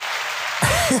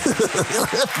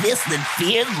Fist and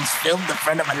Fears was filmed in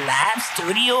front of a live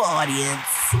studio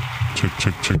audience.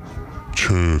 Check.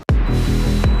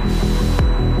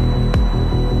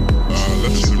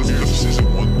 Let's season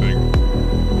one thing.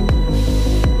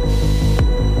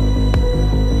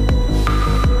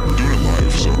 We're doing it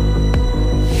live, so.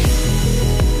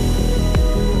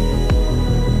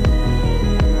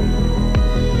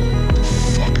 What the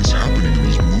fuck is happening in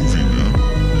this movie, man?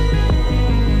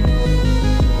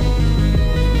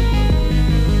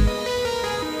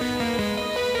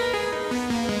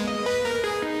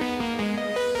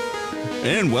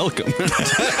 And welcome.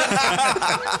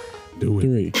 Do it.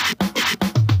 3.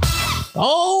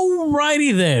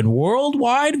 Alrighty then,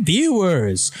 worldwide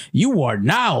viewers, you are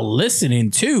now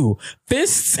listening to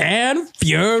Fists and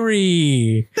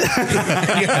Fury.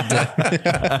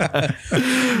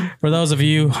 For those of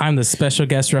you, I'm the special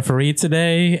guest referee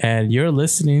today, and you're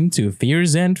listening to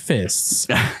Fears and Fists.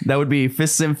 That would be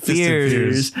Fists and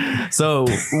Fears. So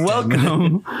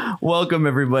welcome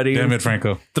everybody. Damn it,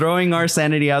 Franco. Throwing our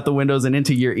sanity out the windows and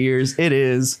into your ears. It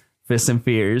is Fists and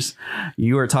Fears.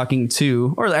 You are talking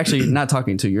to, or actually not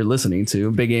talking to, you're listening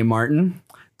to Big A Martin.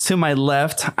 To my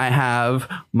left, I have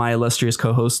my illustrious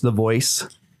co-host, The Voice,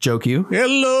 Joe Q.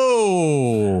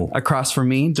 Hello. Across from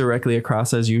me, directly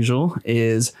across as usual,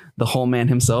 is the whole man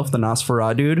himself, the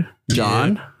Nosferatu dude,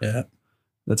 John. Yeah.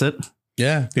 That's it.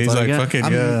 Yeah. He's That's all like, I got. fuck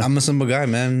it, yeah. I'm a simple guy,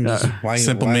 man.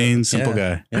 Simple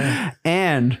guy. Yeah.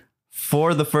 And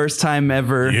for the first time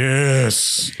ever,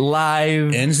 Yes.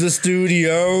 live Ends the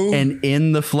studio. and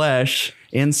in the flesh,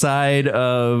 inside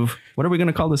of, what are we going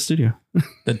to call this studio?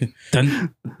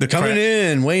 Coming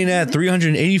in, weighing at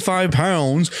 385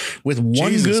 pounds with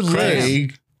one Jesus good Christ.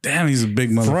 leg. Damn, he's a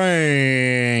big mother.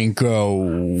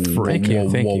 Franco. Thank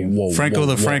you. Franco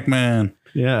the Frank man.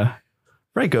 Yeah.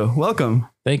 Franco, welcome.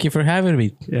 Thank you for having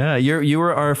me. Yeah, you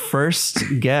were our first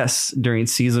guest during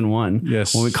season 1.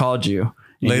 Yes. When we called you.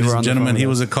 And you Ladies were on and the gentlemen, phone he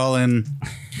with was us. a call-in.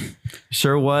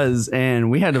 Sure was.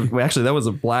 And actually, that was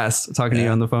a blast talking to you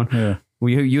on the phone. Yeah.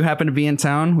 You happened to be in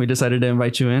town. We decided to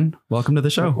invite you in. Welcome to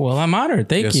the show. Well, I'm honored.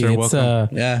 Thank Yes, you. sir. It's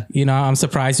Welcome. Yeah. you know, I'm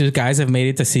surprised you guys have made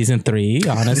it to season 3,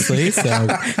 honestly. So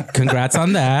congrats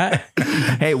on that.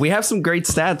 Hey, we have some great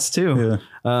stats too.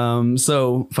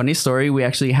 So funny story. We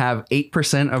actually have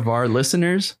 8% of our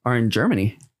listeners are in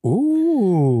Germany.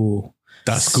 Ooh.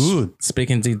 That's good.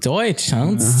 Speaking to Deutsch,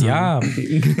 huh? Yeah.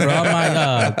 For all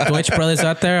my Deutsch brothers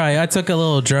out there, I took a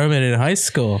little German in high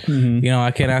school. You know, I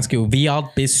can ask you, wie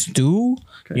alt bist du?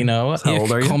 You know, how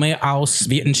old are you? Ich komme aus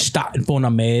Staaten von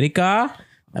Amerika.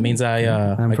 That means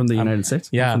I'm from the United States.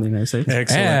 yeah. I'm from the United States.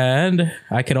 Excellent. And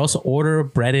I could also order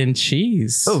bread and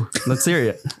cheese. Oh, let's hear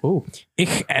it. Oh.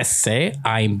 Ich esse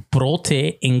ein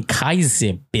Brote in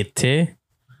Käse, bitte.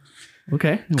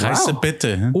 Okay. Kaiser Wow.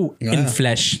 bitte. Huh? Oh, in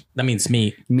flesh. That means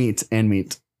meat. Meat.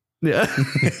 Yeah.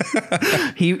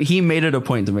 he made it a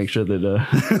point to make sure that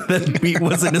that meat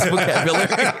was in his vocabulary.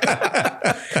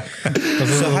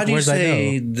 So how do you Where's that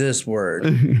say go? this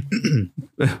word?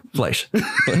 Flesh.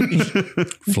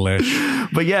 Flesh.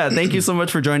 But yeah, thank you so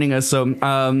much for joining us. So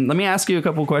let me ask you a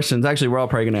couple questions. Actually, we're all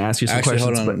probably going to ask you some Actually,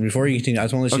 questions. hold on. But Before you continue, I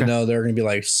just want to let you Okay. know there are going to be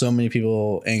like so many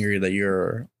people angry that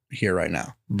you're here right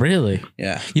now. Really?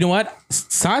 Yeah. You know what?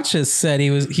 Sanchez said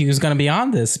he was going to be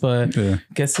on this, but Yeah.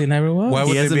 guess he never was. Why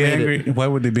would they hasn't be made angry? Why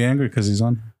would they be angry? Because he's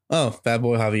on. Oh, Fat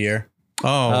Boy Javier.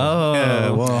 Oh. Yeah.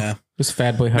 Well, Yeah. Who's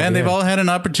Fat Boy? man, Javier? they've all had an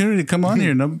opportunity to come on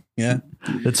here. No. Yeah.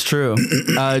 it's true.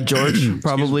 George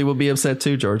probably will be upset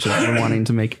too. George has been wanting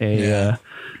to make an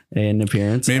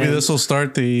appearance. Maybe And- this will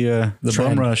start the bum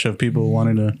Trend. rush of people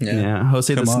wanting to. Yeah,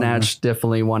 Jose the Come on, Snatch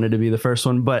definitely wanted to be the first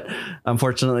one, but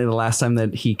unfortunately, the last time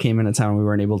that he came into town, we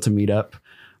weren't able to meet up.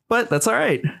 But that's all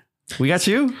right. We got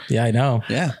you. Yeah, I know.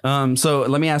 Yeah. So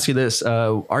let me ask you this: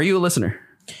 are you a listener?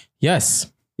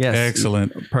 Yes. Yes.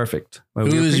 Excellent. Perfect. Well,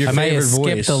 Who we is your I may have favorite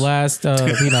skipped voice? the last,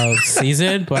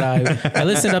 season, but I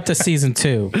listened up to season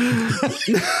 2.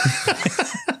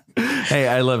 Hey,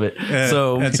 I love it.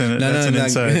 So that's an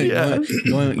inside. Yeah.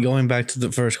 Going back to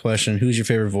the first question, who's your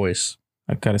favorite voice?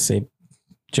 I gotta say,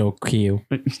 Joe Q.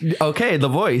 okay, the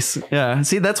voice. Yeah.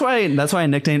 See, that's why I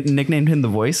nicknamed him the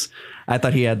Voice. I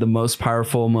thought he had the most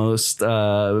powerful, most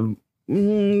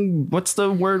what's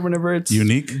the word whenever it's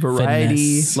Unique? variety,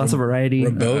 Finesse. lots of variety.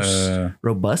 Robust.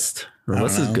 Robust.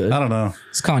 Robust know. is good. I don't know.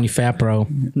 He's calling you fat, bro.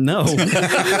 No.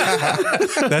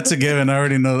 That's a given. I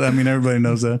already know. I mean, everybody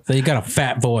knows that. So you got a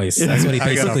fat voice. That's what he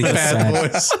I got basically a just fat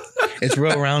said. voice. It's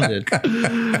well rounded.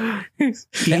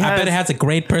 He I has- bet it has a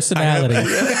great personality.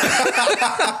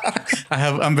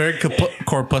 I'm very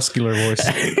corpuscular voice.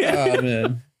 Oh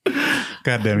man.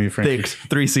 God damn you, Frank. Thanks.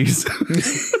 3 C's.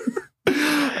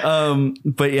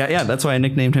 But yeah, that's why I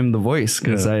nicknamed him The Voice,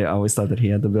 because I always thought that he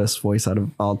had the best voice out of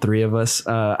all three of us.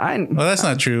 Well, that's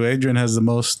not true. Adrian has the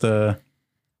most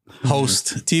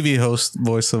TV host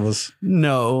voice of us.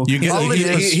 No, You get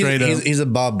straight up. He's a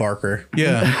Bob Barker.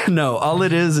 Yeah. no. All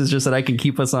it is just that I can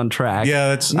keep us on track. Yeah,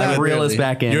 that's not reel us really.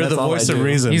 back in. You're That's the all voice I of do.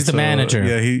 reason. He's the manager.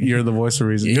 Yeah, you're the voice of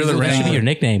reason. You're the That should be wrangler. your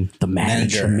nickname, the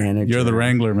manager. Manager. You're the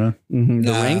wrangler, man. The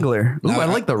Nah. Wrangler. Ooh, No, I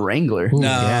like the Wrangler. Ooh, No.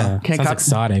 yeah. Can't Sounds cop-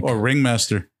 exotic. Or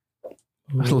ringmaster.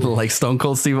 Like Stone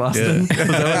Cold Steve Austin.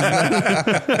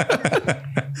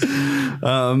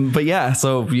 But yeah,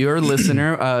 so you're a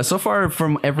listener. So far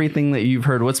from everything that you've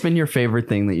heard, what's been your favorite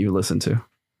thing that you listened to?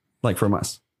 Like from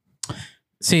us?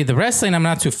 See, the wrestling I'm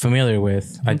not too familiar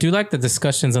with. I do like the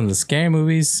discussions on the scary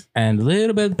movies and a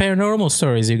little bit of the paranormal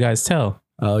stories you guys tell.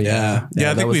 Oh Yeah.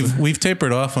 Yeah, I think we've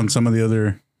tapered off on some of the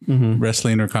other Mm-hmm.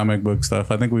 wrestling or comic book stuff.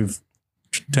 I think we've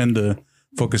tend to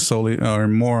focus solely or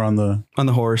more on the on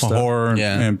the horror stuff. horror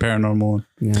Yeah. and paranormal.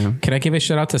 Yeah. Can I give a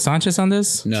shout out to Sanchez on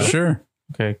this? No. Sure.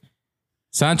 Okay.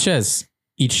 Sanchez,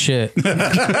 eat shit. Thought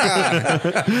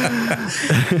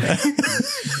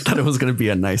it was gonna be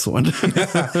a nice one.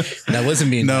 That wasn't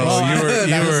being No, nice. you were The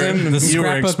you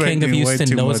were scrapbook king of expecting way Houston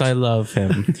too knows much. I love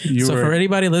him. You So were- for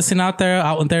anybody listening out there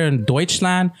in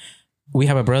Deutschland, we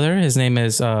have a brother. His name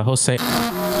is Jose.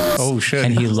 Oh shit!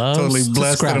 And he loves totally the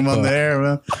blasted him on scrapbook. the air,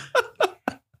 man.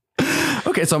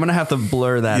 Okay, so I'm gonna have to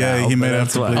blur that Yeah, out. he may but have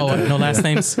that's to why. bleep Oh, no last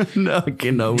names. No, okay,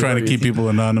 no. Trying to keep people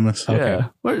anonymous. Yeah,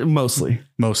 well, mostly.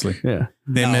 Mostly. Yeah,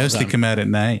 They No, mostly no. come out at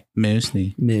night.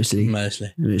 Mostly. mostly.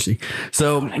 Mostly.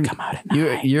 So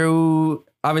you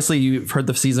obviously you've heard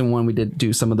the season 1. We did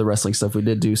do some of the wrestling stuff. We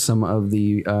did do some of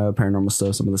the paranormal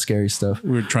stuff, some of the scary stuff.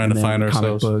 We were trying And to then find comic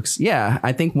ourselves. books. Yeah,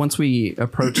 I think once we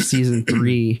approached season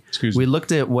 3, Excuse we me.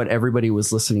 looked at what everybody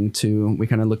was listening to. We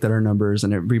kind of looked at our numbers,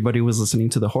 and everybody was listening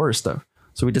to the horror stuff.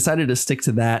 So we decided to stick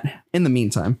to that in the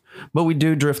meantime. But we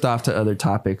do drift off to other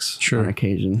topics Sure. on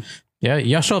occasion. Yeah,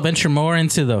 y'all should venture more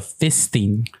into the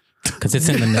fisting because it's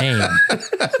in the name.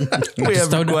 We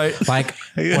Just haven't don't- quite. like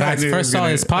Yeah, when I knew he first was saw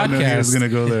gonna- his I knew he was podcast, gonna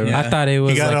go there. I thought it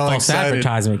was got like all false excited.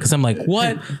 advertisement because I'm like,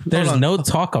 what? There's on. no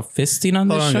talk of fisting on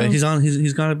Hold this on, show. guys.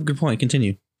 He's got a good point.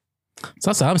 Continue. So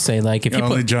that's what I'm saying. Like, if you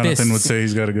Only put Jonathan fists would say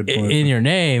he's got a good point. in your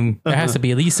name, there has to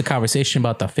be at least a conversation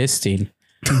about the fisting.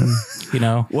 You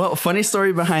know, Well, funny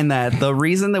story behind that. The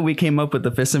reason that we came up with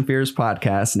the Fists and Fears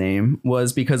podcast name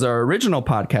was because our original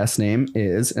podcast name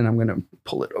is, and I'm going to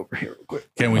pull it over here real quick.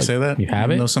 Can we say that? you have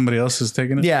it? No, somebody else is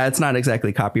taking it? Yeah, it's not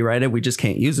exactly copyrighted. We just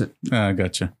can't use it. Ah,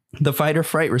 gotcha. The fight or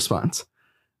fright response.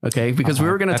 Okay, because we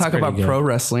were going to That's talk pretty about good. pro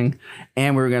wrestling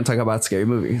and we were going to talk about scary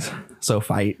movies. So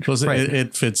fight. Plus, fright.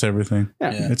 it fits everything.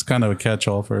 Yeah. It's kind of a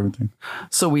catch-all for everything.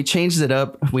 So we changed it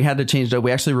up. We had to change it up.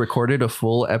 We actually recorded a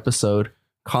full episode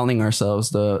calling ourselves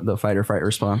the fight or fright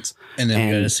response. And then we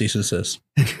And- got a cease and desist.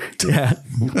 Yeah,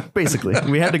 basically,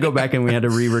 we had to go back and we had to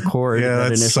re-record Yeah, that that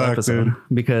initial sucked, episode dude.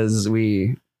 because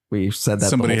we said that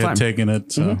Somebody the whole had time. taken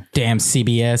it. So. damn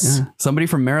CBS. Yeah. Somebody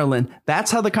from Maryland. That's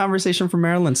how the conversation from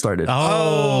Maryland started.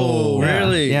 Oh,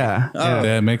 really? Yeah. Oh.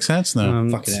 That makes sense now.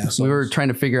 Fucking assholes. we were trying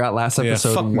to figure out last Yeah,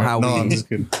 episode fuck Mar- how no, I'm we just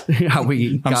kidding. how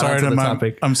we got I'm sorry onto to the my,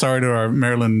 topic. I'm sorry to our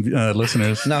Maryland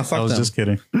listeners. No, fuck I was them. just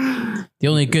kidding. The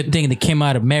only good thing that came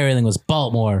out of Maryland was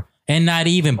Baltimore, and not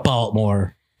even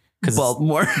Baltimore, because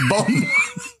Baltimore.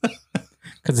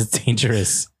 it's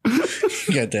dangerous.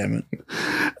 God damn it.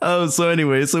 Oh, so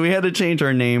anyway, so we had to change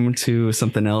our name to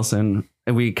something else, and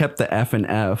we kept the F and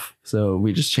F, so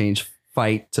we just changed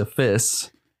fight to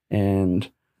fists and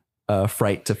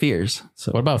fright to fears.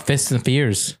 So What about Fists and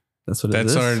Fears? that's what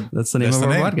That's it is. our- That's the name that's of the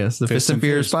our name. podcast, the Fists and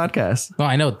Fears podcast. Oh,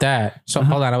 I know that. So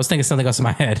hold on, I was thinking something else in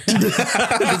my head.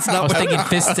 I was thinking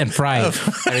Fists and Fright.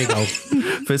 There you go.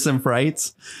 Fists and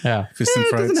frights. Yeah, Fist and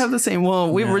It doesn't frights. have the same.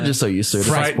 Well, we were just so used to it. at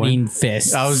this point. frightening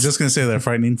fists. I was just gonna say that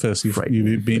frightening fist. You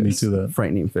beat me fists. to that.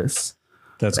 Frightening fists.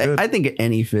 That's good. I think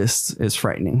any fist is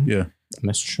frightening. yeah.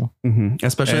 That's true.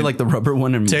 Especially And like the rubber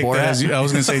one in Take Borat. that as you, I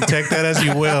was gonna say take that as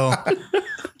you will.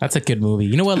 That's a good movie.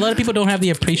 You know what? A lot of people don't have the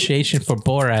appreciation for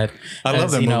Borat. I love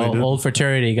as, that movie, dude. old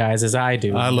fraternity guys as I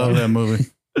do. I love that movie.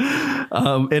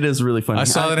 It is really funny. I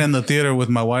saw it in the theater with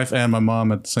my wife and my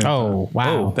mom at the same time. Oh,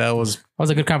 wow. That was That was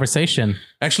a good conversation.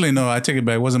 actually no, I take it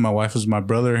back. It wasn't my wife, it was my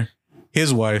brother,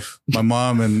 his wife, my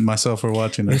mom, and myself were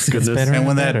watching it. It's better And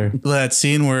when better. that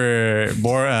scene where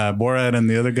Borat and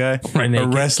the other guy Right are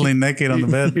naked. wrestling naked on the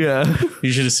bed, Yeah.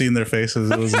 you should have seen their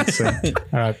faces. It was insane.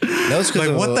 All right. That was because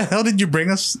Like, what the hell did you bring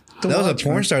us to That was a watch,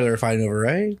 porn man? star they were fighting over,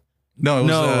 right? No, it was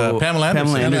No, Pamela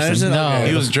Anderson. Pamela Anderson. No.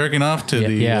 He was jerking off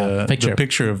to Yeah, the picture.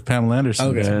 picture of Pamela Anderson.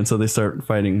 Okay. Yeah, and so they start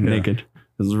fighting naked.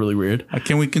 This is really weird.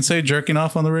 Can we say jerking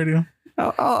off on the radio?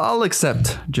 I'll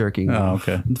accept jerking Oh, off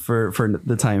okay. for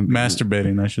the time being.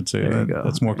 Masturbating, I should say. There you That- go.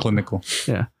 That's more clinical.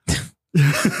 Yeah.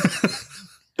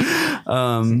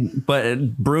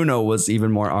 But Bruno was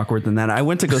even more awkward than that. I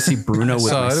went to go see Bruno with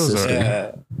saw my it. It was sister.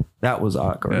 alright. That was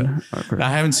awkward. Yeah. Awkward. I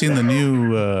haven't seen the new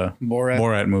Borat.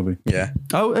 Borat movie. Yeah.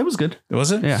 Oh, it was good.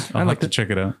 Was it? Yeah, I I'll have liked to it. check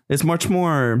it out. It's much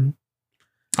more.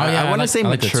 Oh, yeah, I want to like- say I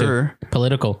like it too. mature.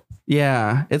 Political.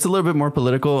 Yeah, it's a little bit more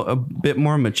political, a bit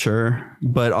more mature,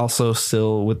 but also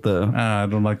still with the. I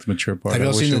don't like the mature part. Have you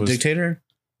I all wish seen it The was- Dictator?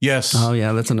 Yes. Oh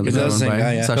yeah, that's another Is good that the one. same by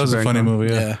guy? Yeah. Sacha That was a Baron funny Cohen.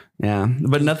 movie. Yeah. Yeah. Yeah,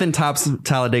 but nothing tops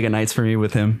Talladega Nights for me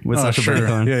with him. With Oh, Sacha sure. Baron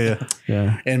Cohen. Yeah, yeah.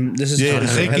 Yeah. And this is Yeah,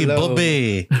 called Ricky Hello.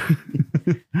 Bobby.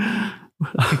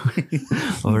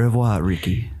 Au revoir,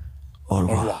 Ricky. Au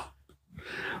revoir.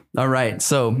 All right.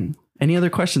 So, any other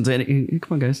questions? Come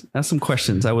on, guys. Ask some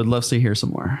questions. I would love to hear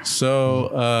some more.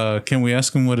 So, can we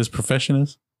ask him what his profession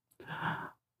is?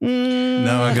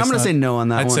 No, I I'm guess going to not. say no on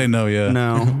that I'd one. say no. Yeah.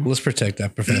 No. Let's protect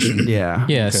that profession. Yeah.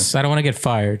 Yes, I don't want to get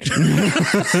fired.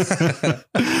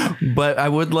 But I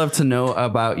would love to know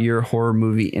about your horror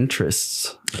movie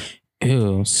interests.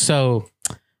 Ew. So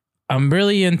I'm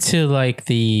really into like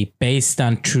the based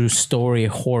on true story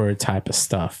horror type of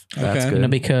stuff. That's Okay. You know,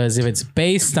 good. because if it's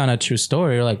based on a true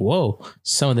story, you're like, whoa,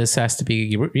 some of this has to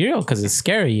be real because it's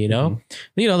scary, you know?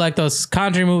 You know, like those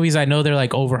Conjuring movies, I know they're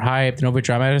like overhyped and over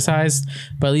dramatized,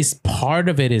 but at least part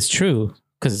of it is true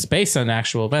because it's based on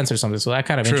actual events or something. So that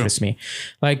kind of True. interests me.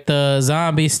 Like the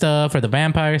zombie stuff or the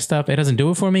vampire stuff, it doesn't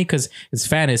do it for me because it's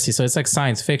fantasy. So it's like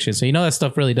science fiction. So you know that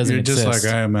stuff really doesn't You're just exist.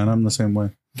 like I am, man. I'm the same way.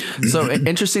 So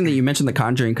interesting that you mentioned The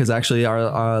Conjuring, because actually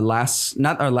our last,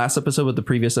 not our last episode, but the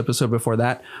previous episode before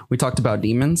that, we talked about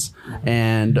demons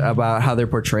and about how they're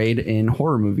portrayed in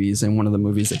horror movies. And one of the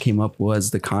movies that came up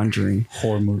was The Conjuring.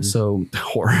 Horror movie. So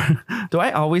horror. Do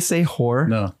I always say horror?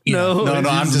 No. No, No,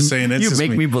 I'm just saying it's you just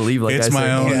make me believe like it's I my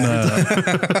say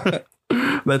own.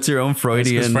 horror. That's your own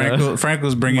Freudian. Frank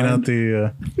was bringing out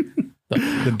the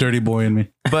dirty boy in me.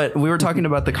 But we were talking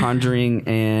about The Conjuring,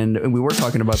 and we were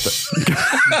talking about the.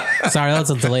 Sorry, that was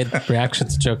a delayed reaction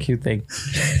to Joe Q thing.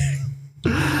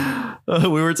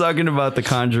 We were talking about The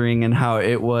Conjuring and how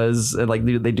it was like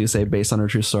they do say based on a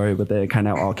true story, but they kind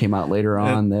of all came out later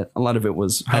on that a lot of it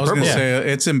was I was going hyperbole. to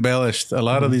say it's embellished. A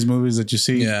lot of these movies that you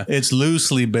see, Yeah. it's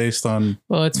loosely based on.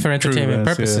 Well, it's for entertainment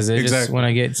events, purposes. yeah. They just Exactly. want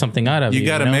to get something out of you. You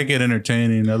got to know? make it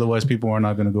entertaining, otherwise people are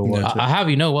not going to go watch I have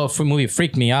what movie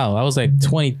freaked me out. I was like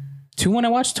 22 when I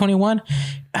watched 21.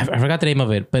 I forgot the name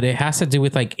of it, but it has to do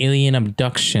with like alien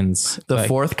abductions. The Like,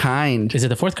 fourth kind. Is it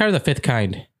the fourth kind or the fifth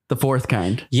kind? The fourth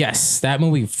kind. Yes, that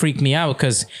movie freaked me out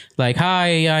because, like,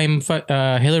 hi, I'm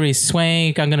Hilary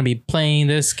Swank. I'm gonna be playing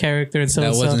this character and so That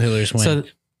and so. wasn't Hilary Swank. So,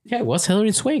 yeah, it was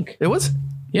Hilary Swank. It was.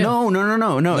 Yeah. No.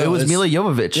 It was it's- Mila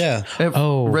Jovovich. Yeah.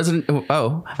 Oh. Resident.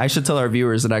 Oh, I should tell our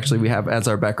viewers that actually we have as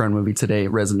our background movie today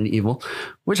Resident Evil,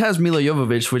 which has Mila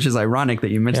Jovovich, which is ironic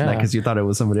that you mentioned that Yeah. because you thought it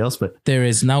was somebody else, but There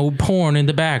is no porn in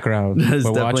the background. There's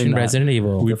We're definitely watching not. Resident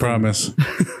Evil. We promise.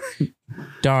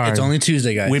 Darn. It's only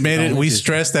Tuesday, guys. We made It's it. only We Tuesday.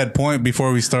 stressed that point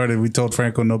before we started. We told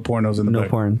Franco no pornos in the no back.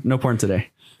 porn today.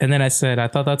 And then I said, I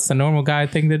thought that's the normal guy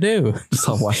thing to do. Just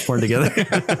all watch porn together.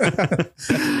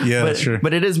 Yeah, but, sure.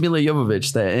 but it is Mila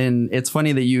Jovovich that, and it's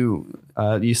funny that you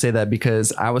say that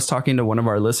because I was talking to one of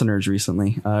our listeners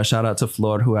recently. Shout out to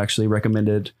Flor, who actually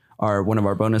recommended one of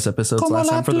our bonus episodes last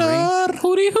time for the ring.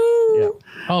 Hooty hoo. Yeah.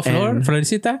 Oh, Flor? And-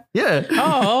 Florecita? Yeah,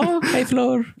 Oh, hey,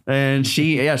 Flor. and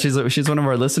she's one of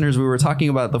our listeners. We were talking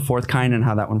about the fourth kind and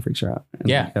how that one freaks her out. And,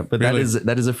 Yeah. but Really?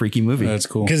 that is a freaky movie. That's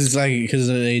cool. Because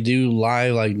they do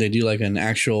live, like they do like an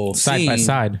actual Side by scene,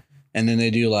 side. and then they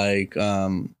do like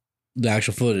the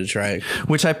actual footage, right?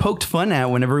 Which I poked fun at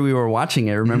whenever we were watching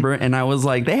it, remember? And I was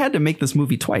like, they had to make this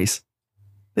movie twice.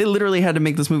 They literally had to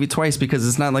make this movie twice because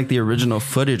it's not like the original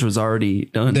footage was already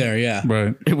done. There, yeah.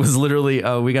 Right. It was literally,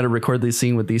 we got to record this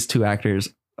scene with these two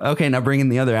actors. Okay, now bring in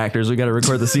the other actors. We got to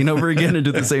record the scene over again and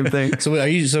do the same thing. So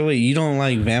wait, you don't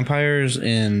like vampires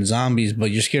and zombies,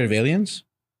 but you're scared of aliens?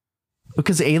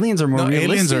 Because aliens are more No, realistic.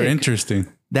 aliens are interesting.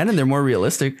 That and they're more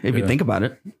realistic if you Yeah. think about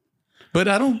it. But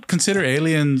I don't consider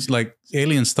aliens like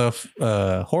alien stuff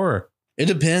horror. It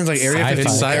depends. Like Area Sci-fi. 51.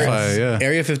 It's sci-fi, yeah.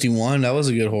 Area 51. That was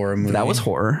a good horror movie. That was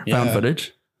horror, found Yeah.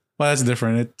 footage. Well, that's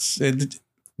different.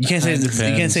 You can't say It you can't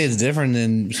depends. say it's different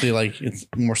than say like it's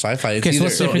more sci-fi. It's Okay, so either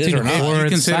what's the it difference is or between not. horror You and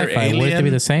consider sci-fi? Wouldn't they be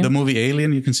the same? The movie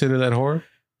Alien, you consider that horror?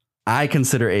 I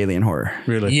consider alien horror.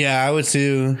 Really? Yeah, I would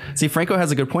too. See, Franco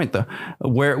has a good point though.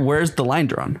 Where's the line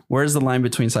drawn? Where's the line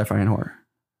between sci-fi and horror?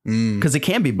 Mm. Because it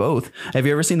can be both. Have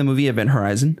you ever seen the movie Event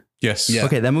Horizon? Yes. Yeah.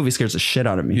 Okay, that movie scares the shit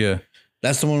out of me. Yeah.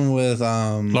 That's the one with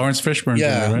Lawrence Fishburne's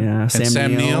Yeah. in it, right? Yeah, And Sam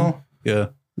Sam Neill. Neill. Yeah.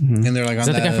 and they're like on Is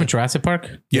that the guy that- from Jurassic Park?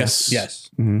 Yes. Yes.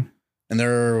 Mhm. And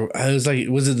I was like,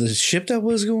 was it the ship that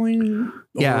was going?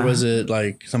 Or Yeah. was it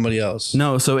like somebody else?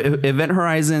 No, so Event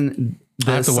Horizon,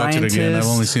 the I have to watch it again. I've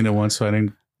only seen it once, so I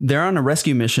didn't. they're on a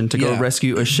rescue mission to go Yeah.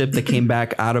 rescue a ship that came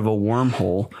back out of a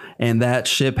wormhole, and that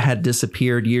ship had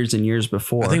disappeared years and years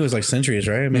before. I think it was like centuries,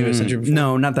 right? Maybe a century before.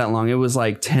 No, not that long. It was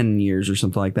like 10 years or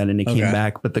something like that. And it came Okay.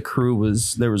 back, but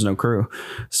there was no crew.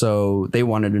 So they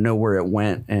wanted to know where it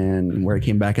went and where it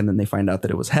came back. And then they find out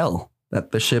that it was hell,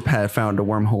 that the ship had found a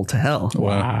wormhole to hell.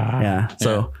 Wow. Yeah.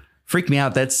 So freaked me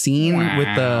out. That scene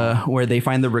with where they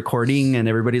find the recording and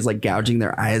everybody's like gouging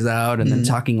their eyes out and then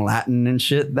talking Latin and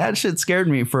shit. That shit scared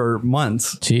me for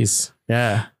months. Jeez.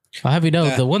 Yeah. I'll have you know,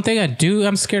 the one thing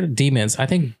I'm scared of demons. I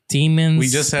think demons. We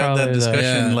just had that probably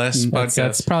discussion yeah. last podcast.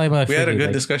 That's probably my we had a favorite, good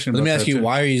like- discussion. Let me about ask that you, too.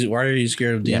 why are you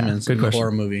scared of Yeah, demons good in a question.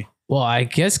 horror movie? Well, I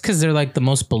guess because they're like the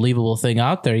most believable thing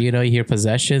out there. You know, you hear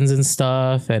possessions and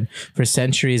stuff, and for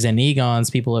centuries and eons,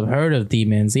 people have heard of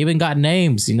demons. They even got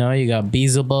names. You know, you got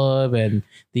Beelzebub and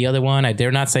the other one. I dare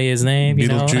not say his name. You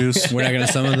know? Beetlejuice. We're not going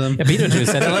to summon them. Yeah,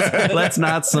 Beetlejuice. And let's- Let's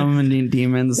not summon any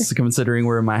demons considering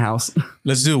we're in my house.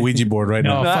 Let's do a Ouija board right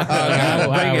no, now. fuck that.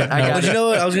 No, Bring it. I no. got But you know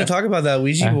what? I was going to talk about that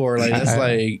Ouija board. Like, that's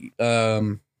Uh-huh.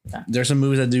 like, there's some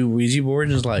movies that do Ouija board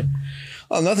and it's like,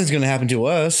 oh, nothing's going to happen to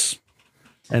us.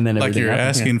 And then Like everything you're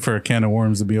happens. asking for a can of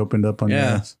worms to be opened up on your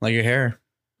Yeah. ass. Like your hair.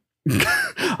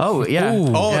 Oh, yeah.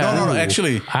 Ooh. Oh Yeah. no,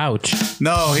 actually, Ouch.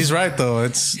 no, he's right though.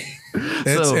 So-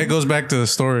 It goes back to the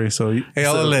story. So hey,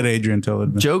 I'll So- let Adrian tell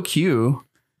it. Joe Q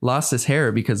lost his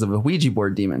hair because of a Ouija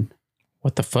board demon.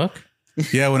 What the fuck?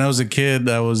 Yeah, when I was a kid,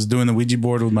 I was doing the Ouija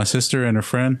board with my sister and her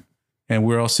friend, and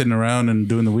we were all sitting around and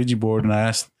doing the Ouija board. And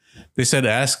they said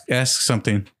ask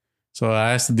something. So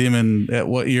I asked the demon, "At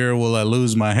what year will I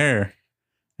lose my hair?"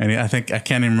 And I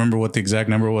can't even remember what the exact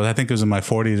number was. I think it was in my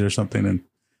 40s or something.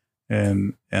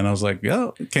 And I was like,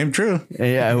 "Yo, it came true."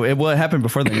 Yeah, it happened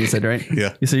before then, you said, right?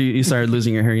 Yeah. You started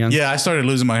losing your hair young? Yeah, I started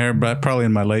losing my hair, but probably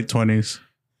in my late 20s.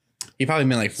 He probably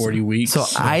meant like 40 weeks. So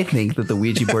I think that the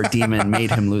Ouija board demon made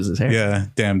him lose his hair. Yeah,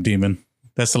 damn demon.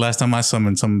 That's the last time I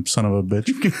summoned some son of a bitch.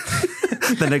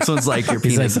 The next one's like your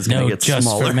He's penis like, is going no, to get just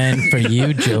smaller. for men, for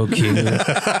you, Joe Q.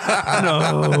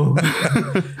 No.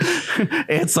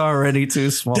 It's already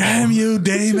too small. Damn you,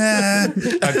 demon.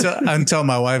 I tell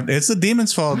my wife, it's the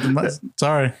demon's fault.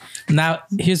 Sorry. Now,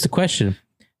 here's the question.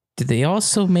 Did they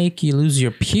also make you lose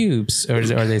your pubes, or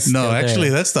are they still No, actually,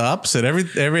 there? that's the opposite.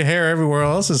 Every hair everywhere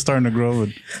else is starting to grow.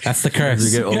 That's the curse.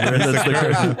 As you get older, that's the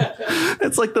curse.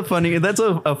 It's like that's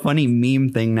a funny meme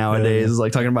thing nowadays.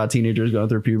 Like talking about teenagers going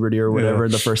through puberty or whatever.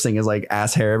 Yeah. The first thing is like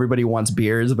ass hair. Everybody wants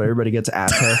beards, but everybody gets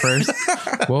ass hair first.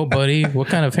 Well, buddy, what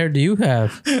kind of hair do you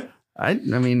have? I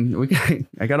mean,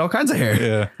 I got all kinds of hair.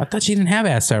 Yeah. I thought you didn't have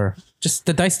ass hair. Just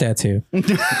the dice tattoo.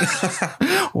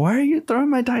 Why are you throwing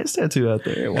my dice tattoo out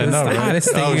there? I know, the right?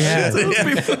 hottest thing Oh, you have.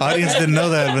 shit. Audience didn't know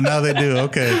that, but now they do.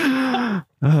 Okay.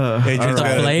 Adrian's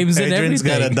The flames and Adrian's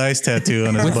got a everything. dice tattoo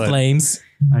on his With butt. flames.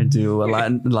 I do. A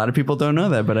lot of people don't know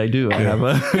that, but I do. I have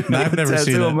a I've never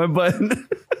tattoo seen on it. my butt.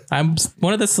 I'm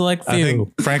one of the select I few.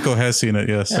 think Franco has seen it.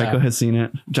 Yes. Psycho has seen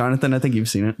it. Jonathan, I think you've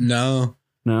seen it. no.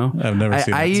 No, I've never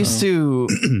seen I it. used to.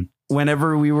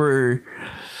 Whenever we were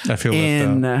I feel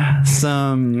in left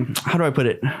some, how do I put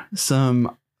it?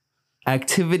 Some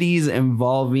activities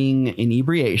involving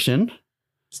inebriation.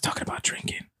 He's talking about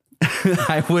drinking.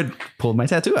 I would pull my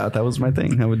tattoo out. That was my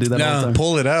thing. I would do that all the No. time. out.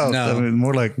 Pull it out. No. I mean,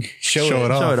 more like show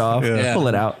it off. Show it off. Yeah. Pull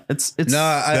it out. It's No,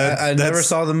 I never that's-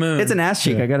 saw the moon. it's an ass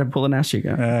cheek. I gotta pull an ass cheek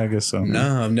out. Yeah, I guess so.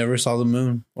 No, I've never saw the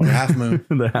moon or half moon.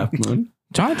 The half moon.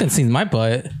 Jonathan seen my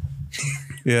butt.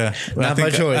 Yeah. Not by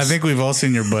choice. I think we've all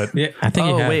seen your butt. Yeah, I think. Oh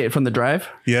you have. wait, from the drive.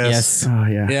 Yes. Yes. Oh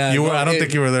yeah. Yeah, You were, but I don't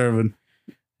think you were there, but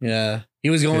Yeah,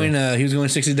 he was going. He was going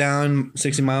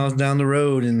 60 miles down the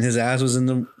road, and his ass was in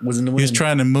the wind. he was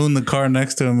trying to moon the car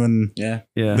next to him, and Yeah,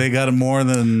 Yeah. they got him more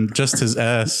than just his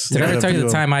ass. Did They I ever got a tell you few the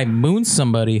of- time I mooned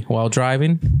somebody while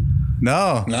driving?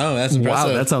 No. no, that's Wow,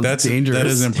 impressive. that sounds That's dangerous. That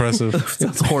is impressive.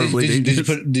 That's horribly dangerous.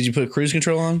 Did you put cruise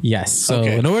control on? Yes. So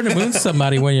Okay. in order to moon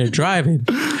somebody when you're driving,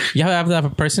 you have to have a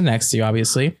person next to you,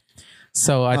 obviously.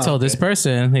 So I told this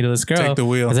person, this girl, Take the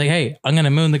wheel. I was like, hey, I'm going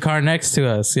to moon the car next to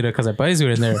us, because our buddies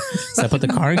were in there. So I put the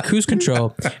car in cruise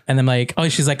control, and I'm like,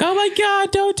 she's like, oh my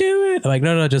God, don't do it. I'm like,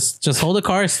 no, just hold the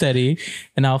car steady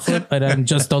and I'll flip, and then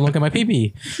just don't look at my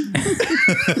pee-pee.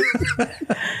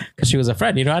 Because she was a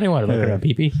friend, I didn't want to look at her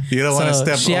pee-pee. You don't want So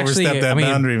to she actually- overstep that I mean,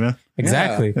 boundary, man.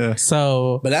 Exactly. Yeah.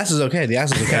 So But ass is okay. The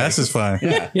ass is okay. Yeah, this is fine.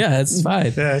 yeah, it's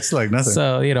fine. Yeah, it's like nothing.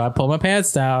 So, I pull my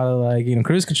pants down,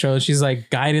 cruise control. She's like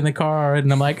guiding the car,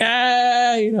 and I'm like,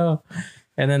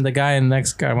 and And then the guy in the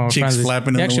next guy, my Cheeks friends, flapping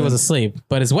in he the actually was wind. asleep,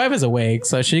 but his wife is awake,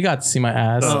 so she got to see my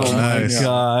ass. Oh nice. my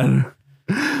god.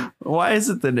 Why is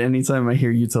it that anytime I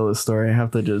hear you tell a story, I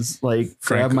have to just like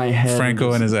grab my head?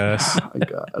 Franco and just, his ass. oh my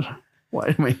god.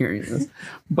 Why am I hearing this?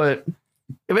 But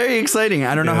very exciting.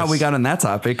 I don't know how we got on that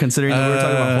topic, considering that we were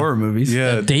talking about horror movies.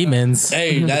 Yeah, Demons.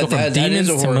 Hey, Go that from is a demons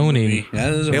to horror Mooney. movie.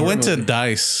 That is a it horror went to movie.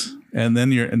 dice, and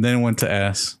then it went to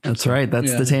ass, That's right.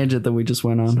 That's Yeah. the tangent that we just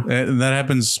went on. and that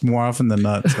happens more often than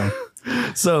not. So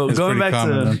So It's going pretty back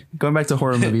common, going back to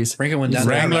horror movies. Franklin went down the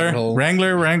rabbit Wrangler, hole.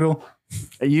 Wrangle.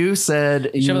 You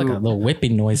said You should have like a you little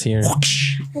whipping noise here.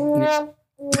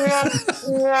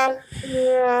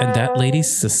 And that, ladies,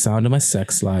 is the sound of my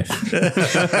sex life.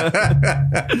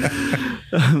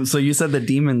 so you said that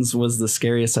Demons was the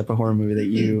scariest type of horror movie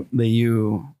that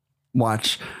you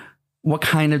watch. What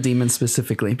kind of demons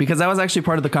specifically? Because that was actually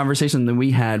part of the conversation that we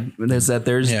had. Is that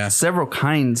there's Yeah. several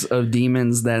kinds of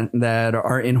demons that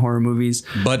are in horror movies.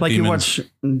 Butt like demons. you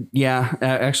watch, yeah.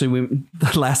 Actually,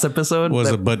 the last episode Was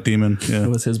that- a butt demon. Yeah, it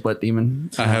was his butt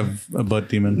demon. I have a butt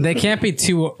demon. They can't be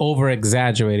too over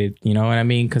exaggerated. You know what I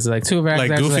mean? Because like too over Like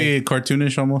exaggerated. goofy,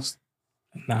 cartoonish almost.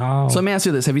 No. So let me ask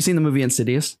you this: have you seen the movie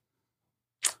Insidious?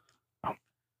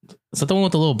 Is that the one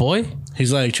with the little boy?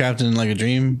 He's like trapped in like a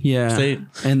dream Yeah. state.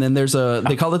 And then there's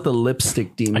they call it the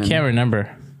lipstick demon. I can't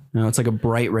remember. No, it's like a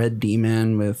bright red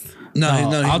demon with. No,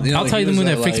 I'll tell you the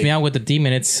movie that freaks me out with the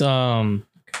demon. It's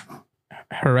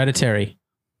Hereditary.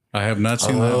 I have not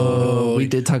seen Oh, we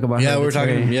did talk about. Yeah, we're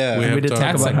Hereditary. talking. that. Yeah, We have we did talked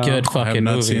talk That's about a how- good I have fucking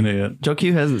not movie. seen it yet. Joe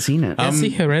Q hasn't seen it. Is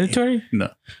he Hereditary? No,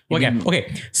 Okay. I'm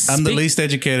Speak- the least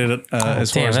educated as far Damn,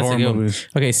 as that's a horror good one. movies.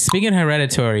 Okay, speaking of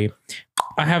Hereditary,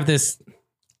 I have this.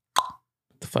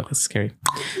 The fuck, that's scary.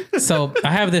 So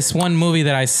I have this one movie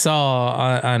that I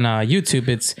saw on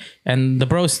YouTube. And the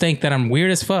bros think that I'm weird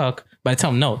as fuck, but I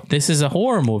tell them no, this is a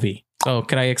horror movie. So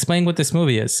can I explain what this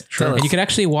movie is? Sure. And you can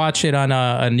actually watch it on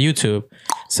YouTube.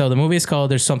 So the movie is called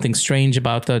 "There's Something Strange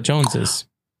About the Joneses."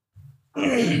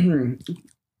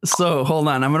 So hold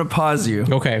on, I'm gonna pause you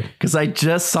Okay. because I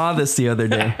just saw this the other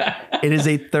day. It is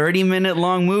a 30-minute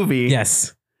long movie.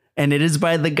 Yes. And it is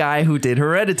by the guy who did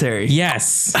Hereditary.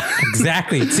 Yes.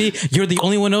 Exactly. See, you're the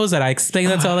only one who knows that. I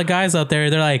explained that to all the guys out there.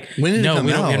 They're like, When did it no, come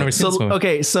we've out? never seen this So movie.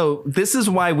 okay, so this is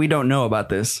why we don't know about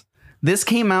this. This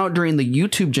came out during the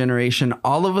YouTube generation.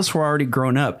 All of us were already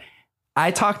grown up.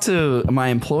 I talked to my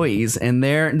employees, and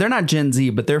they're not Gen Z,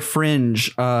 but they're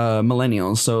fringe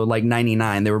millennials. So like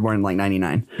 99, they were born in like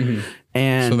 99.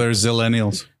 And So there's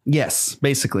zillennials. yes,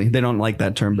 basically, they don't like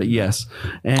that term, but yes.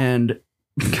 And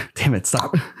damn it,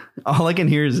 stop! All I can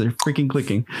hear is they're freaking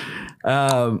clicking.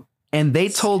 And they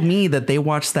told me that they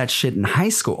watched that shit in high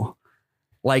school.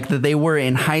 Like that they were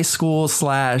in high school /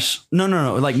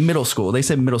 no, like middle school. They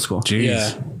said middle school. Jeez.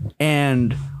 Yeah.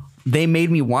 And they made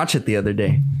me watch it the other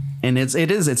day. And it's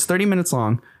 30 minutes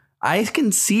long. I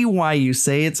can see why you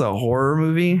say it's a horror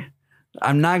movie.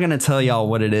 I'm not going to tell y'all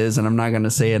what it is, and I'm not going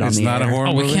to say it It's on the not air. a horror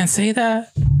Oh, movie. we can't say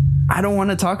that? I don't want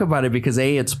to talk about it because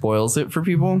it spoils it for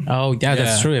people. Oh, yeah,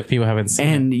 that's Yeah. true if people haven't seen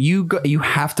it. And you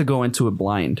have to go into it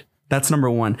blind. That's number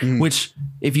one. Which,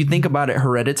 if you think about it,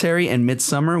 Hereditary and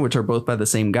Midsommar, which are both by the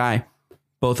same guy,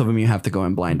 both of them you have to go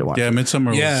in blind to watch. Yeah,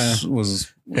 Midsummer Yeah.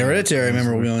 was Hereditary. I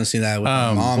remember we only seen that with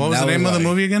my mom. what was That the name of the like-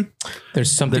 movie again?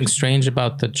 There's something strange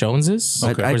about the Joneses. I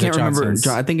Or is it can't remember. Johnsons?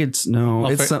 I think it's no.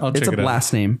 I'll It's check it's a it out.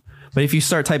 last name. But if you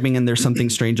start typing in "there's something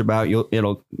strange about," you'll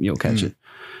catch it.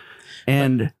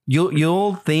 And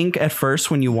you'll think at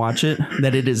first when you watch it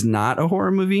that it is not a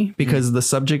horror movie because the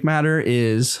subject matter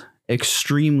is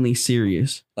extremely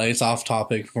serious. Like it's off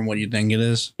topic from what you think it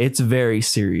is. It's very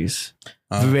serious.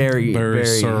 Uh, Very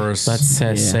serious. Let's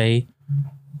Yeah. say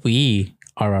we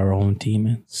are our own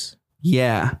demons.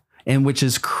 Yeah. And which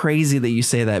is crazy that you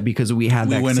say that because we had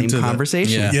We that went same into the-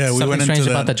 conversation. Yeah. Yeah, we Something went strange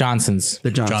into about the that. Johnsons.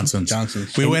 The Johnsons.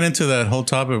 Johnsons. We went into that whole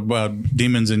topic about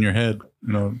demons in your head.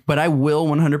 You know, But I will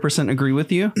 100% agree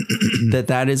with you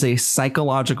that is a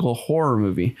psychological horror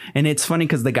movie. And it's funny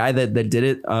because the guy that did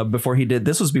it before he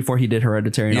did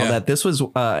Hereditary and all Yeah. that. This was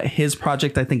his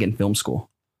project, I think, in film school.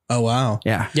 Oh wow.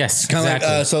 Yeah. Yes, Kind of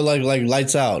exactly. like so like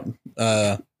Lights Out.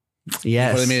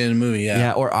 Yes. Before they made it in a movie. yeah.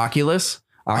 Yeah. Or Oculus.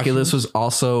 Oculus was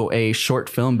also a short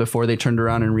film before they turned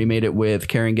around and remade it with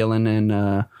Karen Gillan and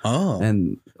Oh.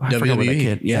 I forgot what that WWE.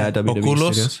 kid. Yeah, Yeah. WWE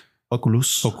Oculus? Studios.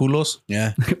 Oculus. oculos,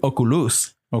 yeah.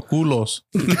 Oculus. oculos.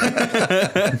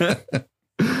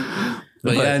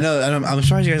 But yeah, no, I'm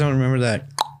surprised you guys don't remember that.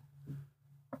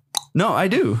 No, I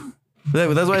do.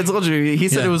 That's why I told you. He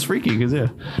said Yeah. it was freaky because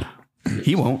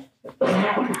he won't.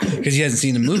 Because he hasn't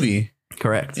seen the movie.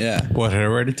 Correct. Yeah. What,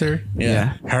 Hereditary?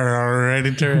 Yeah.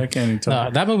 Hereditary. I can't even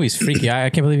talk. That movie's freaky. I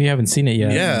can't believe you haven't seen it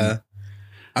yet. Yeah.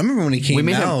 I remember when it came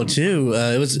may have- out too.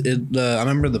 I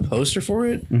remember the poster for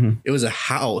it. It was a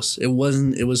house. It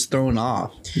wasn't. It was thrown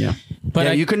off. Yeah.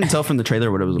 But You couldn't tell from the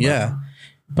trailer what it was about. Yeah.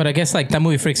 But I guess like that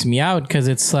movie freaks me out because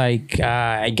it's like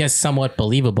I guess somewhat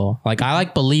believable. Like I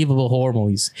like believable horror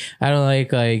movies. I don't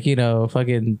like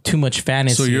fucking too much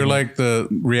fantasy. So you're like the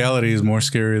reality is more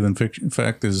scary than fiction.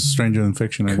 Fact is stranger than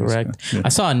fiction. I guess. correct. Yeah. I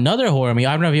saw another horror movie.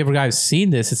 I don't know if you ever guys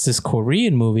seen this. It's this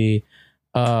Korean movie.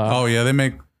 Oh yeah, they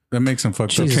make some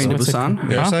fucked up Jesus, Train to stuff. what's it- Busan? Huh?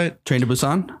 Parasite? Train to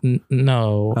Busan?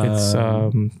 No, it's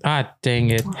dang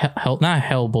it, not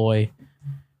Hellboy.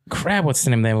 Crap, what's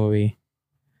the name of that movie?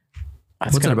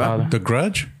 That's What's it gonna about? bother- The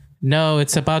Grudge. No,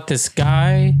 it's about this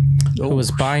guy who was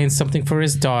buying something for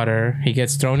his daughter. He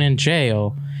gets thrown in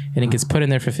jail, and he gets put in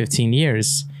there for 15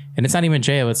 years. And it's not even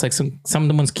jail. It's like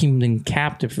someone's keeping him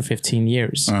captive for 15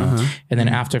 years. And then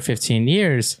after 15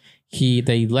 years,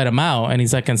 they let him out, and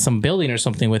he's like in some building or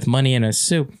something with money in a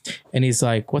suit. And he's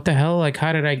like, what the hell? Like,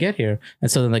 how did I get here? And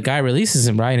so then the guy releases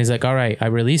him, right? And he's like, all right, I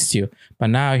released you. But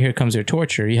now here comes your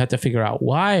torture. You have to figure out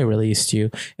why I released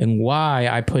you and why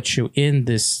I put you in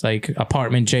this like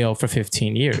apartment jail for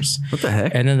 15 years. What the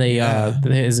heck? And then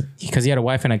because he had a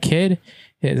wife and a kid,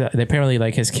 apparently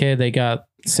like his kid, they got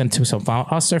sent to some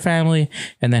foster family.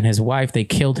 And then his wife, they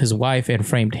killed his wife and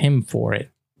framed him for it.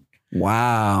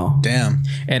 Wow. Damn.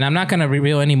 And I'm not going to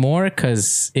reveal any more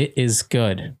because it is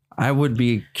good. I would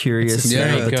be curious to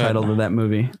know the good. title of that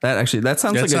movie. That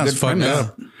sounds like a sounds good fucked premise.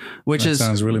 up. Which That is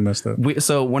sounds really messed up.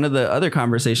 so one of the other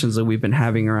conversations that we've been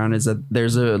having around is that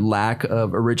there's a lack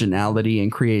of originality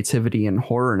and creativity in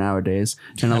horror nowadays,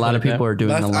 and a lot of believe people that. are doing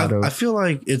But a lot of I feel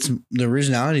like the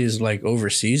originality is like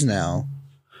overseas now.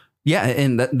 yeah,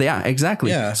 and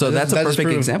exactly. Yeah, so that's a that just perfect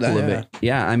proves example that, of it.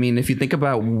 Yeah, I mean, if you think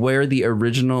about where the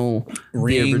original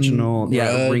Grudge, Ringu,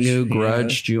 yeah.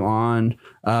 Grudge, Ju-on,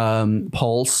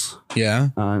 Pulse. Yeah.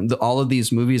 All of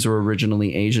these movies were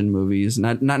originally Asian movies,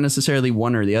 not necessarily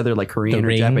one or the other, like Korean The or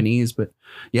Ring. Japanese, but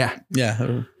yeah,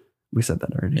 Yeah. we said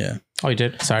that already. Yeah. Oh, you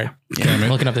did? Sorry. Damn it.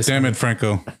 I'm looking up this. Damn it,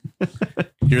 Franco.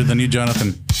 You're the new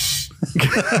Jonathan.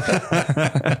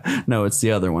 No, it's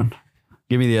the other one.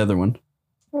 Give me the other one.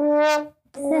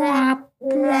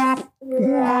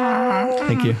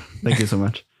 Thank you so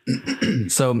much.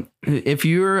 So if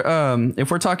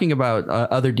we're talking about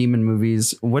other demon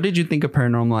movies, what did you think of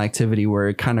Paranormal Activity, where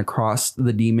it kind of crossed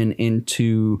the demon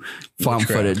into found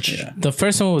Witchcraft, footage? yeah. The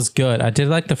first one was good. I did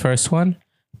like the first one,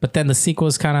 but then the sequel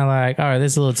was kind of like, all right,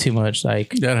 this is a little too much. Like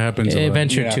That happens. a it lot.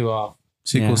 ventured too off.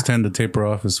 Sequels Yeah. tend to taper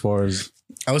off as far as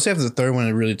I would say after the third one,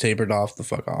 it really tapered off the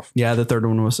fuck off. Yeah, the third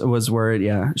one was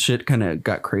where shit kind of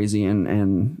got crazy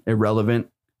and irrelevant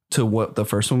to what the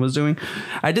first one was doing.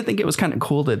 I did think it was kind of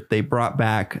cool that they brought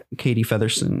back Katie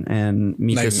Featherston and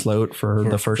Mika Like, Sloat for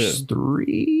the first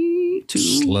two.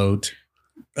 sloat.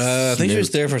 I think she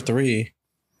was there for 3.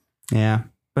 Yeah,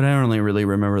 but I only really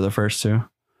remember the first two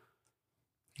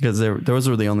because those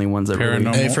were the only ones that really.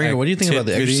 Paranormal. Hey, Frank, what do you think about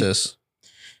The Activity? Exorcist?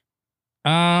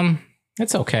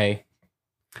 It's okay.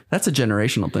 That's a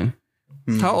generational thing.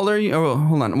 Hmm. How old are you? Oh,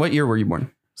 hold on. What year were you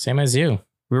born? Same as you.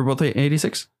 We were both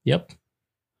 86. Yep.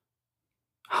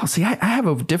 Oh, see, I have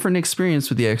a different experience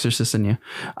with The Exorcist than you.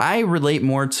 I relate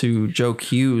more to Joe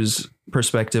Q's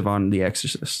perspective on The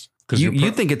Exorcist. 'Cause You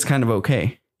you're think it's kind of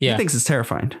okay. Yeah. He thinks it's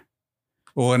terrifying.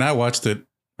 Well, and I watched it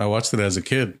as a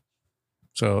kid.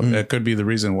 So that could be the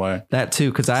reason why. That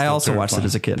too, because I Still also watched it terrifying.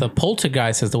 as a kid. The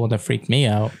Poltergeist is the one that freaked me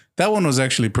out. That one was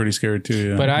actually pretty scary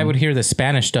too. Yeah. But I would hear the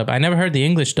Spanish dub. I never heard the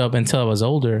English dub until I was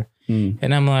older.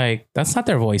 And I'm like, that's not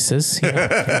their voices. You know?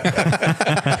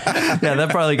 Yeah, that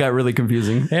probably got really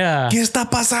confusing. Yeah. ¿Qué está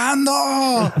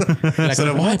pasando? Like,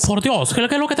 ay, por Dios, ¿qué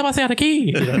es lo que te pasa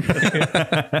aquí?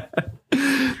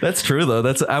 That's true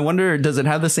though. I wonder, does it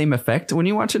have the same effect when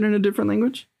you watch it in a different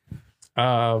language? I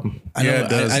know, Yeah, it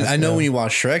does. I know when you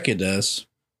watch Shrek, it does.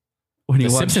 When you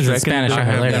The watch Simpsons in Shrek Spanish a are I've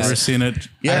different- hilarious. never seen it. I don't know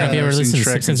if you I've ever seen listened to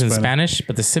Shrek Simpsons in Spanish,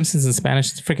 but The Simpsons in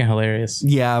Spanish is freaking hilarious.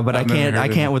 Yeah, but I've never I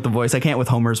heard can't it. with the voice. I can't with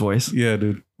Homer's voice. Yeah,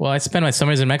 dude. Well, I spent my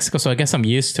summers in Mexico, so I guess I'm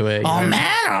used to it. Oh, you know?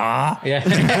 man. Yeah.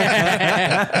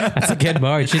 That's a good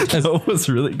Marge. It does- That was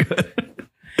really good.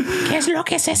 ¿Qué es lo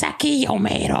que haces aquí,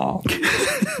 Homero?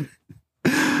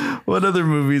 What other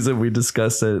movies have we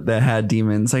discussed that had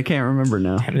demons? I can't remember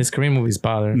now. Damn, this Korean movie's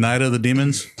bother. Night of the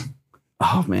Demons.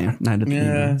 Oh man, Night of the Yeah,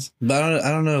 Demons. but I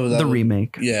don't know The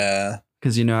remake. Yeah,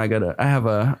 Because I have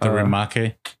a The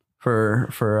Remake. for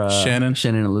Shannon.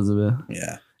 Elizabeth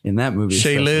yeah. in that movie.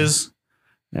 Shay especially. Liz.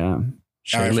 Yeah. All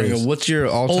right, Franco, what's your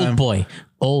Old all-time? boy.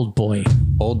 Old Boy.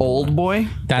 Old Boy.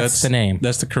 That's the name.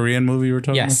 That's the Korean movie you were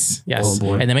talking Yes, yes. Old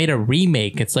Boy. And they made a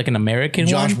remake. It's like an American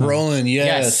Josh one. Brolin, yes.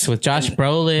 Yes, with Josh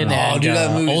Brolin Oh, and dude,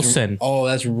 that movie. Olsen. Oh,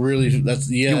 that's yes.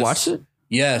 You watched it?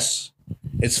 Yes,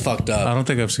 it's fucked about. I up. don't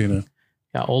think I've seen it.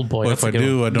 Yeah, Old Boy. Well, That's if I a good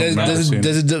do, one. I don't remember Does seeing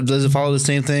it. it follow the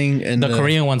same thing? And The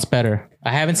Korean one's better.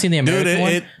 I haven't seen the American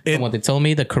one. it- From what they told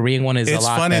me, the Korean one is a It's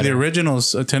lot funny. better. The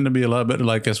originals tend to be a lot better.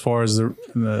 Like as far as the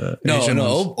Asian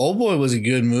ones. Old Boy was a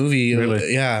good movie.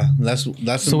 Really? Yeah, that's.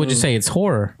 So would you say it's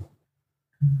horror?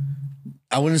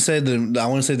 I wouldn't say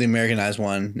the Americanized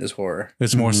one is horror.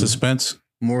 It's more suspense.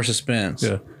 More suspense.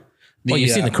 Yeah. Well,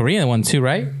 you've seen the Korean one too,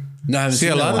 right? No, I haven't See,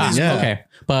 seen a lot that of one. these- Yeah. Okay,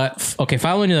 but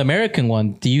following the American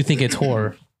one, do you think it's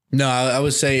horror? No, I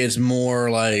would say it's more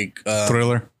like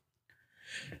Thriller.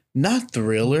 not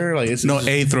thriller. Like it's No,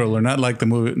 a thriller, not like the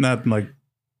movie. Not like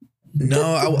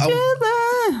no.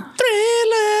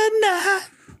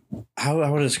 How I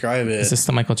would describe it? Is this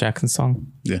the Michael Jackson song?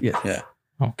 Yeah.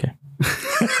 Okay.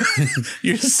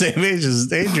 you're the same age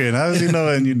as Adrian. How does he know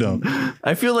and you don't?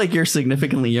 I feel like you're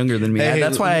significantly younger than me. Hey,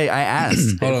 That's why I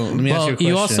asked. Hold on. Let me ask Well, you a question.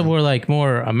 you also were like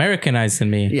more Americanized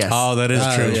than me. Yes. Oh, that is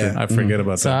true. yeah. I forget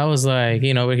about So that. I was like,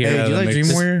 over here. Hey, do you that like makes Dream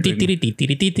sense.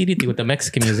 Warrior? With the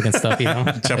Mexican music and stuff,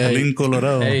 Chapulín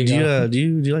Colorado. There you Do you go. do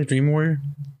you like Dream Warrior?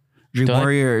 Dream Do I-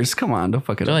 Warriors. Come on, don't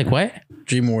fuck it You're up. like, what?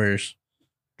 Dream Warriors.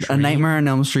 A Nightmare on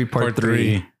Elm Street Part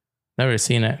 3. Never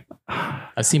seen it.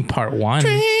 I've seen part one,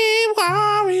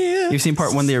 You've seen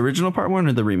Part 1, the original Part 1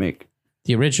 or the remake?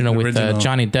 the original with original.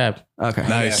 Johnny Depp. Okay.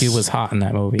 Nice. He was hot in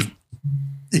that movie.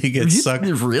 He gets sucked.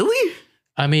 Really?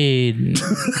 I mean,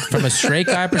 from a straight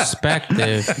guy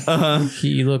perspective,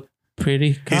 he looked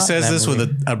pretty. He says this with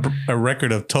a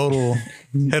record of total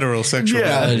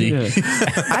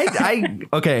heterosexuality.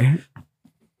 Okay.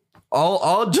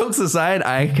 All jokes aside,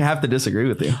 I have to disagree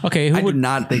with you. Okay, who I would? did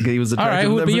not think he was All attractive. right,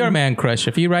 who would be in that your movie. man crush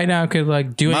if you right now could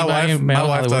like do My anybody? wife, in my male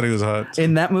wife Hollywood? thought he was hot.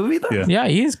 In that movie, though? Yeah. Yeah,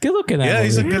 he's good looking. That Yeah,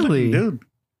 he's a movie. good Really? looking dude.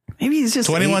 Maybe he's just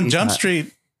 21 he's Jump not-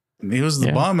 Street. He was the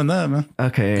Yeah. bomb in that, man.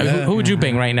 Okay. Who would you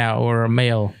bang right now, or a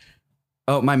male?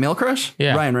 Oh, my male crush?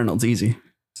 Yeah. Ryan Reynolds, easy.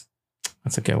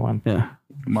 That's a good one. Yeah.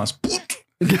 Must.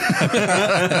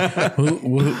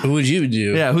 Who would you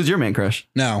do? Yeah. Who's your man crush?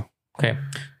 No. Okay,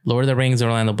 Lord of the Rings,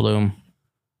 Orlando Bloom,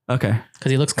 Okay.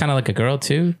 because he looks kind of like a girl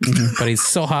too, but he's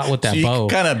so hot with that So you bow.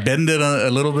 kind of bend it a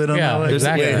little bit on Yeah, that way.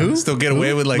 exactly. Wait, who? Still get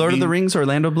away with like Lord of the being- Rings,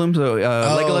 Orlando Bloom. So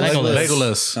Legolas.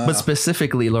 Legolas. But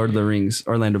specifically Lord of the Rings,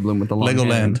 Orlando Bloom with the long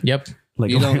Legoland. hand. Yep.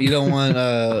 You don't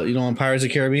want Pirates of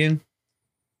the Caribbean?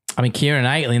 I mean, Keira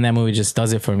Knightley in that movie just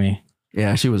does it for me.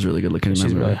 Yeah, she was really good looking. in that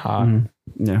She's movie. really hot. Mhm.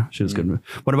 Yeah, she was good.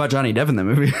 What about Johnny Depp in that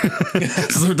movie?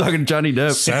 Since we're talking Johnny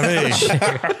Depp.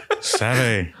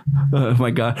 Savvy. Oh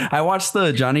my god! I watched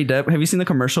the Johnny Depp. Have you seen the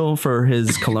commercial for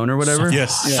his cologne or whatever?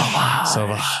 Yes.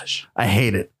 Sauvage. I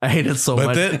hate it. I hate it so But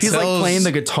much. that He's like sells- playing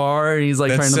the guitar. And he's like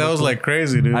That trying to sells look like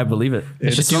crazy, dude. I believe it.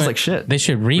 It should smells do like shit. They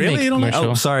should remake Really? a You don't like-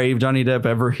 commercial. Oh, sorry, if Johnny Depp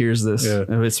ever hears this, Yeah.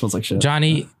 it smells like shit.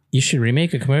 Johnny, you should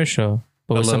remake a commercial,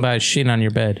 but with love- somebody shitting on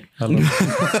your bed. I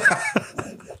love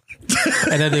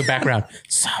And then the background.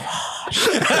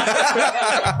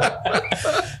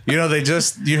 You know,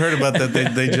 you heard about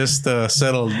that. They just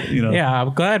settled, you know. Yeah,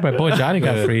 I'm glad my boy Johnny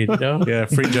got freed. You know? Yeah,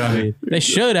 free Johnny. They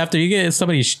should after you get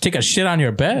somebody take a shit on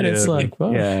your bed. It's Yeah. like,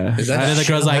 whoa. Yeah. Is that And then the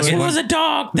girl's like, it was a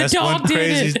dog. The That's dog one did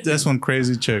crazy. it. That's one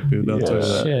crazy chick, dude. Don't tell you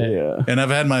that. Shit. Yeah. And I've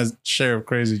had my share of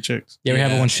crazy chicks. You ever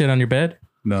have one shit on your bed?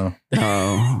 No,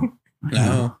 Oh.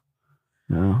 No.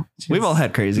 No. We've all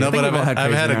had crazy. I no, think but we've all I've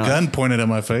crazy had in a our gun lives. pointed at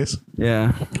my face.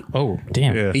 Yeah. Oh,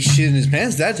 damn. Yeah, He shit in his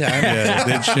pants that time. yeah, I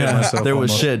did shit myself. There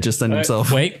was almost. shit just on himself.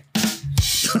 Wait.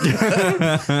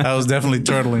 I was definitely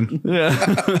turtling. Yeah.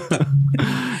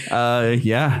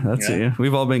 Yeah, that's it. Yeah.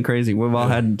 We've all been crazy. We've all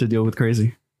had to deal with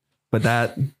crazy. But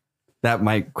that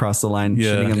might cross the line,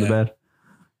 Yeah. shitting in the Yeah. bed.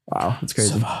 Wow, that's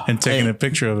crazy. And taking a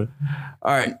picture of it.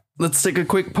 All right, let's take a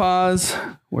quick pause.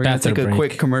 We're going to Bathroom take a break.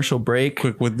 quick commercial break,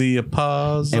 Quick with the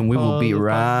pause. and we will be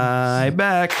right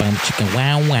back. Bum chicken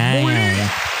wow wow.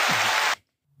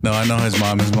 No, I know his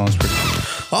mom. His mom's pretty.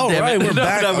 All Damn right, it. we're No,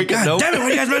 back. no, we can- God nope. damn it! What are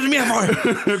you guys messing me up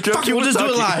for? Fuck you, we'll just do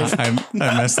it live. I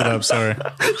messed it up. Sorry.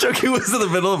 Chucky was in the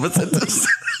middle of a sentence.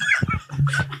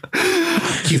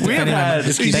 We have had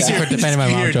Thank you for defending my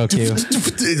mom joke, too.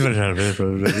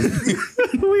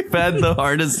 we've had the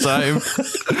hardest time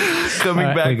coming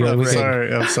All right, back. we good, from we break.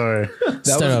 good. I'm sorry.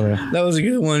 Start over. That was a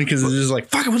good one because it's just like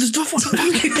fuck it, we'll just do it for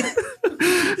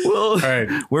Well, All right.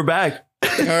 we're back. All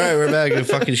right, we're back. You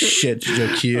fucking shit, Joe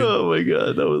Q. Oh my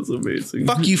god, that was amazing.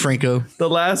 Fuck you, Franco. The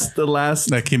last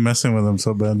I keep messing with him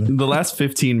so badly. the last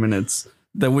 15 minutes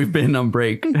that we've been on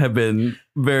break have been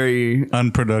very,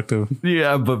 Unproductive.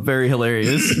 but very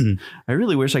hilarious. I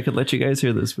really wish I could let you guys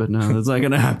hear this, but no, that's not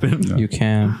going to happen. You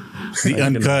can. The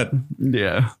uncut.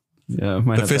 Yeah. Might The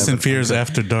have to Fist have and it. Fears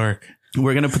After Dark.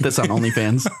 We're going to put this on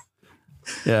OnlyFans.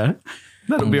 Yeah.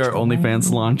 That'll be our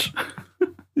OnlyFans launch.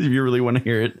 If you really want to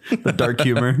hear it. The dark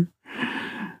humor.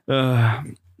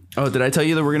 Did I tell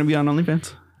you that we're going to be on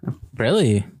OnlyFans?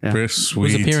 Really? Yeah. Pretty Who's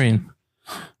sweet. appearing?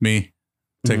 Me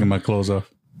taking my clothes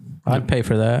off. I'd pay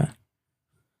for that.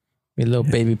 Be a little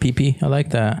baby pee-pee. I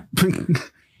like that.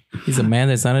 He's a man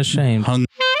that's not ashamed. Hung.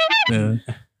 Yeah.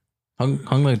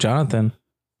 Hung like Jonathan.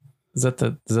 Is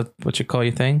that what you call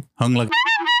your thing? Hung like.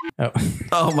 Oh.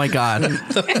 Oh my God. You're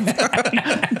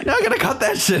not going to cut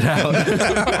that shit out.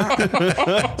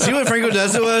 See what Franco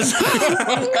does to us?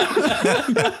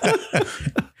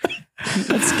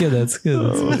 That's good. That's good.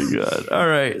 Oh my God. All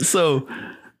right. So,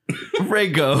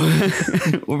 Franco,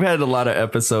 we've had a lot of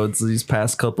episodes these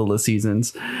past couple of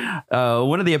seasons.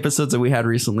 One of the episodes that we had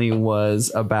recently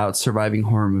was about surviving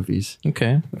horror movies.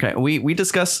 Okay. Okay. We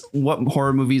discussed what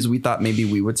horror movies we thought maybe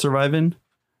we would survive in.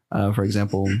 For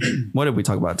example, what did we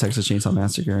talk about? Texas Chainsaw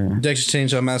Massacre. Texas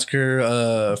Chainsaw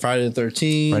Massacre, Friday the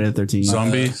 13th. Friday the 13th.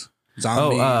 Zombies.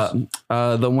 Zombies.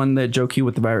 The one that Joe Q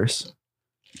with the virus.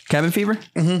 Cabin Fever?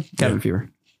 Mm-hmm. Cabin Fever.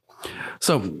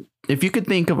 So, if you could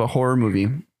think of a horror movie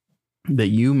that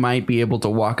you might be able to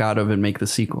walk out of and make the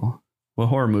sequel, what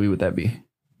horror movie would that be?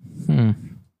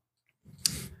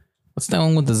 What's that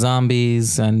one with the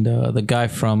zombies and the guy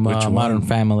from Which one? Modern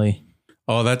Family?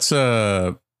 Oh, that's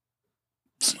what's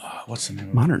the name? of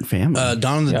it? Modern Family.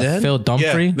 Dawn of the Dead? Phil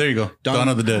Dunphy. Yeah, there you go. Dawn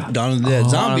of the Dead. Dawn of the Dead.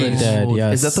 Dawn of the Zombies. Dead,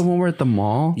 yes. Is that the one where at the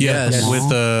mall? Yes, Yes.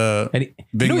 with And he-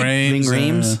 Bing Rames.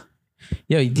 Ving Rhames?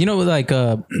 Yo, do you know like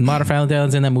Modern Family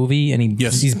Dad's in that movie and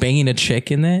he's banging a chick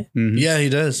in it? Yeah, he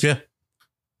does. Yeah.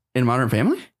 In Modern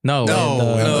Family? No, in the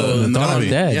Dawn of the movie.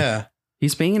 Dead. Yeah.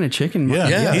 He's banging a chicken. Yeah.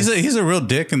 Yeah. He's a real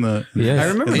dick in the. Yeah. I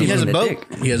remember He him has a being boat.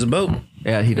 dick. He has a boat.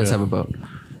 Yeah, he does Yeah. have a boat.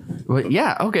 Well,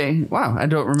 yeah, okay. Wow, I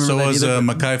don't remember So that was either.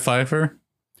 Mackay Pfeiffer.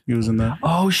 He was in that.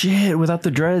 Oh shit! Without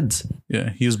the dreads, Yeah,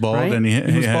 he was bald right? and he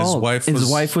was his bald. wife His was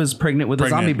wife was pregnant with a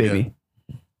zombie pregnant,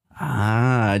 baby.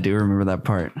 Ah, I do remember that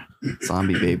part.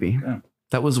 Zombie baby. Yeah.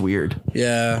 That was weird.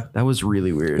 Yeah. That was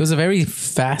really weird. It was a very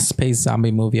fast-paced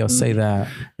zombie movie. I'll say that.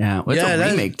 yeah, well, it's Yeah, a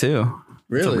that- remake too.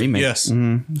 It's a Really? remake. Yes.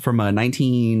 From a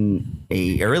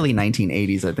early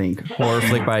 1980s, I think. Horror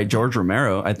flick by George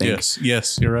Romero, I think.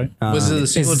 Yes, you're right. Was it the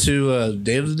sequel is- to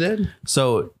Day of the Dead?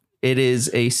 So it is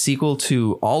a sequel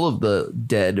to all of the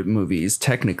Dead movies,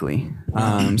 technically.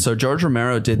 So George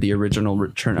Romero did the original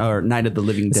Return or Night of the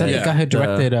Living Is that Dead. the guy who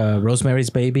directed Rosemary's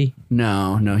Baby?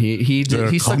 No, he They're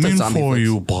stuck to coming zombie for flicks.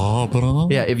 you, Barbara.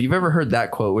 Yeah, if you've ever heard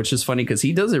that quote, which is funny because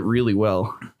he does it really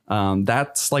well.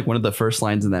 That's like one of the first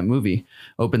lines in that movie.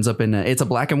 Opens up in it's a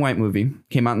black and white movie.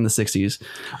 Came out in the 60s.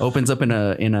 Opens up in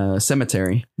a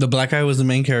cemetery. The black guy was the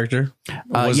main character.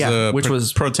 Was the which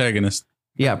was protagonist.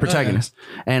 yeah, protagonist,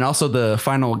 and also the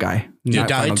final guy. He not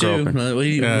final died too. girlfriend.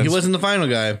 He Yeah. wasn't the final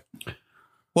guy.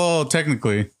 Well,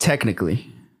 technically, Technically,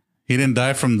 he didn't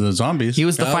die from the zombies, he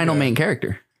was the final Okay. main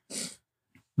character.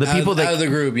 The Out people of, that out of the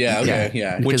group, yeah, okay,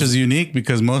 yeah. which is unique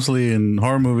because mostly in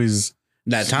horror movies,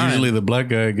 That time. usually the black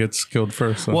guy gets killed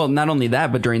first. So. well, not only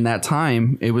that, but during that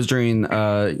time, it was during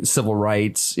civil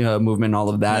rights movement, all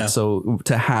of that. Yeah. So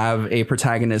to have a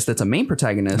protagonist that's a main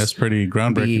protagonist that's pretty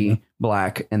groundbreaking. be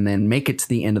black and then make it to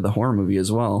the end of the horror movie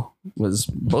as well was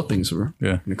both things were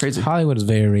Yeah. kinda crazy. Hollywood was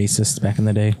very racist back in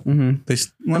the day. I mean,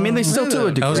 they still to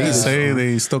a degree. I was gonna say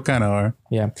they still kind of are.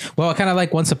 Yeah. Well, kind of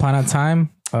like Once Upon a Time.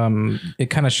 It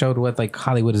kind of showed what like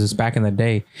Hollywood is back in the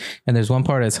day. And there's one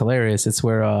part that's hilarious. It's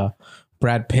where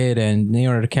Brad Pitt and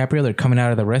Leonardo DiCaprio, they're coming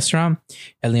out of the restaurant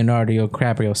and Leonardo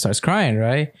DiCaprio starts crying,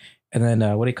 right? And then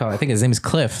what do you call it? I think his name is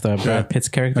Cliff, the Brad Pitt's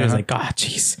character. Is like, oh,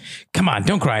 jeez, come on,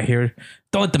 don't cry here.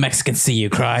 Don't let the Mexicans see you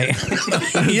cry.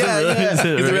 yeah. If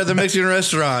they're at the Mexican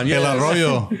restaurant, yeah. El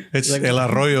Arroyo. It's El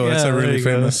Arroyo. It's Yeah, a there really you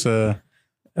go. famous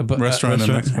But, restaurant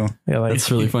in Mexico. Yeah, like, That's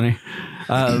really funny.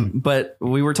 But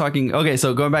we were talking. Okay,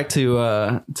 so going back to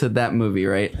that movie,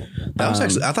 right? That was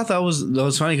actually. I thought that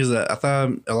was funny because I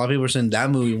thought a lot of people were saying that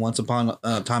movie Once Upon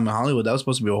a Time in Hollywood that was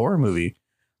supposed to be a horror movie.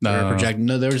 They were projecting.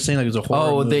 No, they were saying like it was a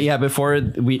horror. movie. Before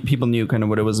people knew kind of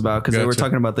what it was about because they were Gotcha.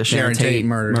 talking about the Sharon Sharon Tate Tate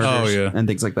murders. Oh, yeah. and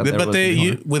things like that. That But wasn't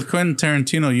horror. with Quentin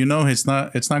Tarantino, you know, it's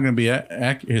not going to be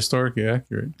historically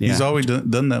accurate. He's Yeah. always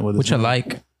done that with his which I movies.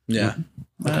 like. Yeah.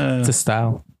 It's a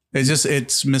style.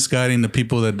 It's misguiding the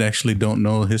people that actually don't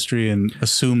know history and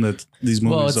assume that these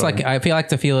movies. Well, it's like I feel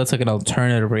it's like an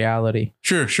alternative reality.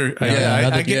 Sure.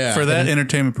 another- I get for that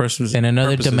entertainment purposes. In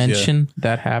another purposes, dimension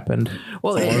that happened.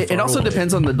 Well, it also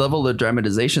depends on the level of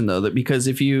dramatization, though. That because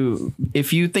if you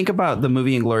think about the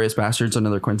movie Inglourious Bastards,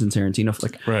 another Quentin Tarantino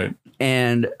flick, Right.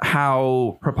 and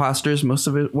how preposterous most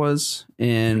of it was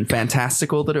and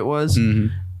fantastical that it was,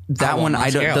 that one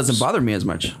doesn't bother me as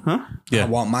much, huh? Yeah. I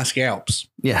want my scalps.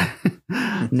 Yeah,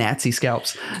 Nazi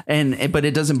scalps, but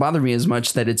it doesn't bother me as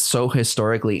much that it's so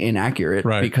historically inaccurate,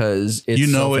 Right. Because it's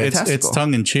it's fantastical.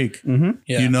 tongue in cheek. Yeah.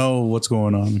 You know what's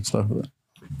going on and stuff like that.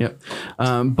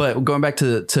 Yep. But going back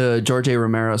to George A.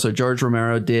 Romero. So George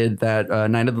Romero did that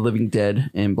Night of the Living Dead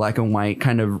in black and white,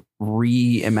 kind of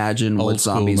reimagine what Old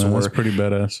school, zombies man. were. That's pretty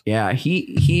badass. Yeah,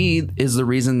 he is the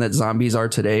reason that zombies are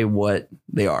today what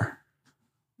they are.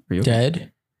 Are you okay?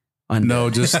 Dead. Undead. No,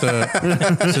 just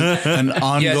an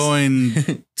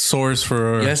ongoing source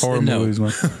for Yes horror and no. movies,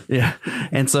 man. Yeah.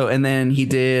 And then he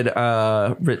did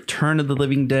Return of the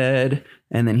Living Dead,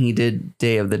 and then he did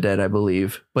Day of the Dead, I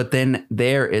believe. But then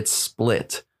there it's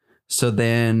split. So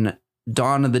then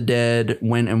Dawn of the Dead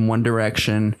went in one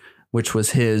direction, which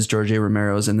was his, George A.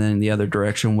 Romero's, and then the other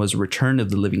direction was Return of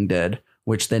the Living Dead,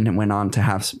 which then went on to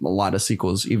have a lot of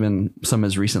sequels, even some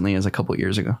as recently as a couple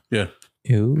years ago. Yeah.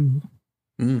 Ew.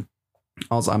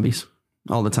 All zombies,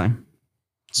 all the time.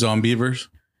 Zombievers.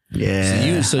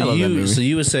 Yeah. So I love that you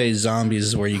movie. would say zombies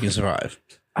is where you can survive.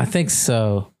 I think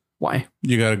so. Why?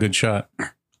 You got a good shot.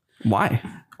 Why?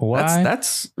 Why?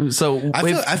 That's so.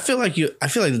 I feel like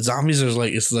the zombies is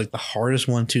like it's like the hardest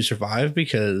one to survive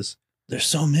because there's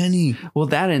so many. Well,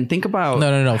 that and think about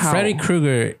No. how- Freddy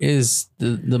Krueger is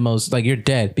the most like you're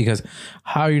dead because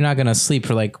how are you not gonna sleep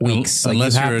for like weeks? Like,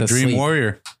 Unless you have you're a to dream sleep.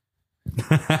 warrior.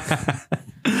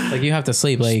 Like you have to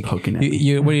sleep. Like poking at me.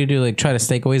 you what do you do? Like try to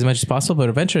stay away as much as possible, but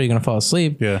eventually you're gonna fall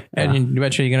asleep. Yeah. And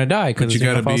eventually you're gonna die because You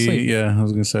you're gotta gonna fall be. asleep. Yeah, I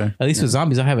was gonna say. At least with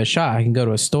zombies, I have a shot. I can go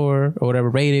to a store or whatever,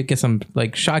 raid it, get some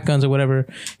like shotguns or whatever,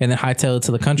 and then hightail it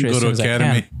to the country Go as to soon as I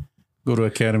academy. can. Go to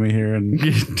academy here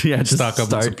and yeah, just stock up on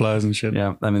start. supplies and shit.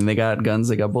 Yeah, I mean they got guns,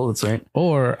 they got bullets, right?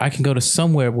 Or I can go to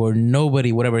somewhere where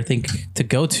nobody would ever think to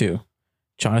go to.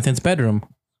 Jonathan's bedroom.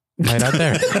 Right out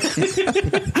there.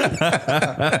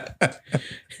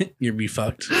 You'd be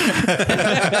fucked.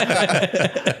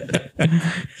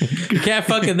 You can't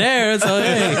fucking there, so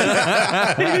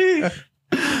hey.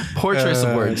 Poor choice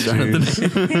of words, Jonathan.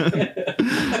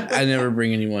 I never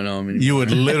bring anyone home. Anymore. You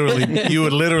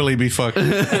would literally be fucked.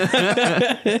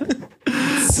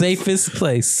 Safest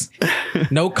place.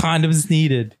 No condoms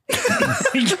needed.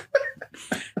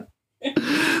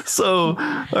 So,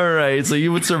 all right. So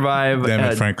you would survive Damn it,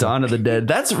 at Franklin. Dawn of the Dead.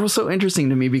 That's so interesting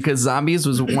to me because zombies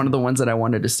was one of the ones that I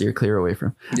wanted to steer clear away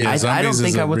from. Yeah, I don't zombies think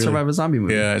is I a would really- survive a zombie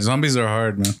movie. Yeah, zombies are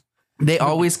hard, man. They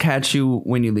always catch you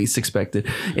when you least expect it.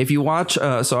 If you watch,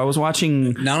 so I was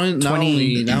watching. Not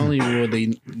only will they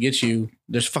get you,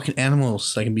 there's fucking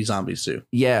animals that can be zombies too.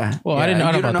 Yeah. Well, yeah. I didn't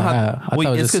know You about how. that. I thought it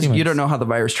was it's just because you humans. don't know how the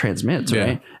virus transmits, Yeah.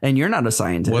 right? And you're not a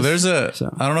scientist. Well, there's a.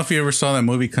 So. I don't know if you ever saw that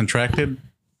movie Contracted,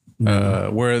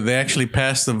 where they actually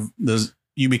passed the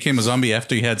you became a zombie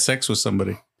after you had sex with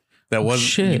somebody. That was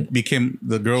shit.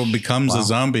 the girl becomes a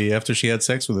zombie after she had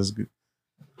sex with this.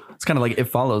 It's kind of like It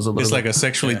Follows a little. It's bit. like a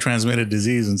sexually transmitted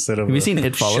disease instead of. Have you seen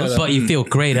It Follows? But you feel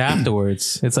great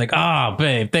afterwards. It's like,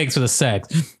 babe, thanks for the sex.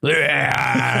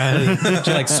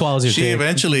 She like swallows your She dick.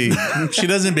 eventually she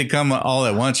doesn't become all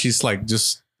at once. She's like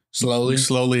just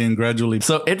slowly and gradually.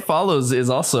 So It Follows is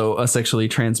also a sexually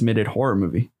transmitted horror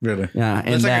movie. Really. Yeah,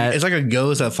 and It's that like a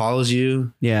ghost that follows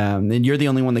you. yeah, and you're the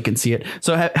only one that can see it.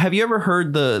 So have you ever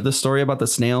heard the story about the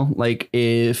snail? Like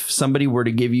if somebody were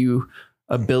to give you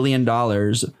 $1 billion,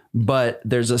 but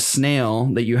there's a snail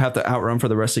that you have to outrun for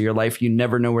the rest of your life, you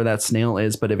never know where that snail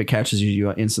is, but if it catches you,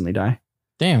 you instantly die.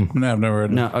 Damn. No, I've never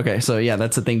heard. No, okay, so yeah,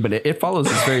 that's the thing. But It Follows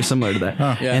is very similar to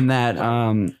that, Yeah. and that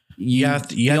You have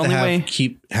to, you the have to only way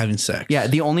keep having sex. yeah,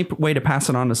 the only way to pass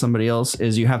it on to somebody else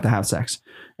is you have to have sex,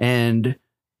 and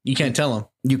You can't tell them.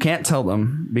 you can't tell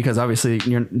them because obviously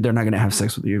they're not going to have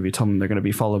sex with you if you tell them they're going to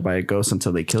be followed by a ghost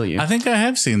until they kill you. I think I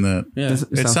have seen that. Yeah.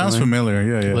 It sounds familiar.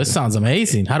 Yeah, yeah. Well, this sounds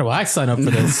amazing. How do I sign up for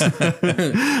this?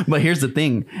 But here's the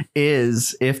thing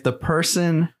is if the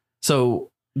person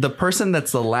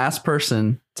that's the last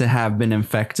person to have been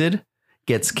infected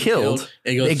gets killed,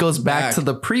 it goes back to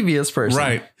the previous person.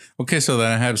 Right. Okay, so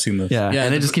then I have seen this. Yeah. Yeah,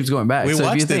 And it the- just keeps going back. We So if you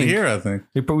watched it think- here, I think.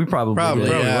 We probably Probably,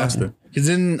 did. yeah. watched it. Because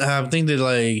then I think that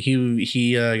like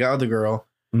he got with the girl,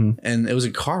 Mhm. and it was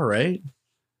a car, right?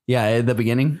 Yeah. At the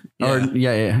beginning. Or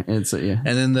yeah. It's yeah.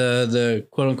 And then the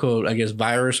quote unquote, I guess,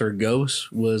 virus or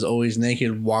ghost was always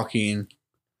naked walking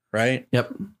right?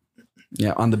 Yep.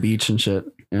 Yeah, on the beach and shit.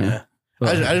 Yeah.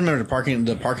 I remember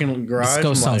the parking garage. This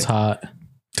ghost I'm sounds like, hot.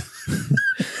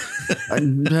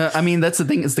 I mean, that's the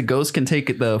thing is the ghost can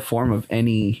take the form of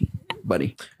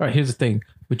anybody. All right, here's the thing.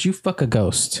 Would you fuck a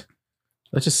ghost?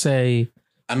 Let's just say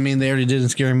I mean, they already did in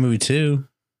Scary Movie 2.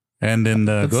 And in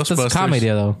that's Ghostbusters, a comedy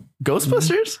though.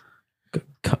 Ghostbusters?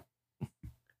 Co-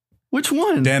 Which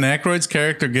one? Dan Aykroyd's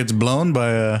character gets blown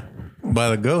by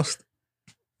the ghost.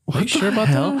 Are you sure about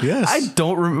that? Yes. I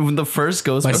don't remember the first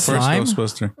By The Ghostbusters. first Slime?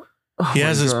 Ghostbuster. Oh He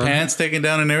has my his God. pants taken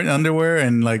down and underwear,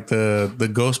 and like the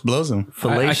ghost blows him.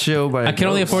 Fellatio by I can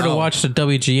only ghost. afford to watch the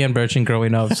WGN version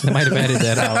growing up, so they might have edited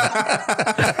that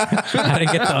out. I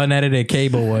didn't get the unedited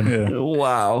cable one. Yeah.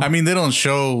 Wow. I mean, they don't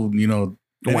show anything,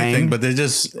 Wang? but they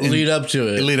just Lead up to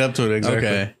it. lead up to it exactly.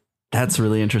 Okay. That's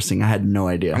really interesting. I had no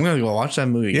idea. I'm going to go watch that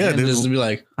movie. Yeah, Yeah, dude. just to be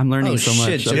like, I'm learning oh, so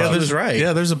much. shit, about- yeah, there's was right.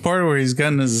 Yeah, there's a part where he's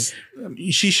gotten his.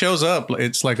 She shows up.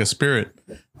 It's like a spirit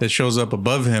that shows up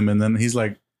above him, and then he's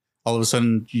like, all of a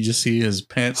sudden, you just see his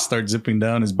pants start zipping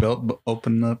down, his belt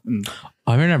open up, and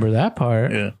I remember that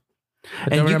part. yeah,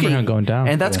 I don't remember him going down.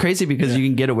 And that's crazy because you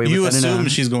can get away with you that assume in a,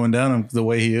 she's going down the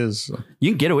way he is. So.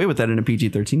 you can get away with that in a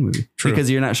PG-13 movie True. because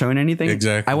you're not showing anything.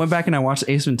 Exactly. I went back and I watched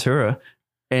Ace Ventura,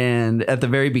 and at the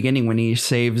very beginning when he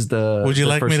saves the Would you the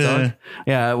like first me to- dog,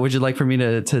 yeah, would you like for me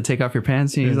to take off your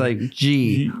pants? And he's like,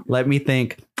 gee, let me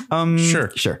think. Sure.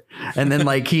 And then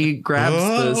like he grabs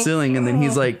the ceiling, and then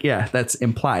he's like, yeah, that's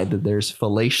implied that there's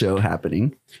fellatio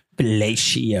happening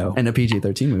Fellatio. in a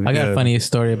PG-13 movie. I got Yeah. a funny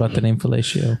story about the name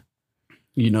Fellatio.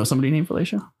 You know somebody named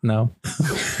fellatio? No.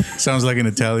 Sounds like an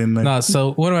Italian name. No,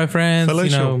 so one of my friends,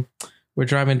 Fellatio. we're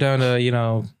driving down to,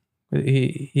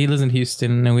 he lives in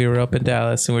Houston and we were up in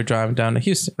Dallas and we're driving down to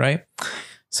Houston, right?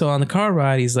 So on the car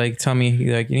ride, he's like, tell me,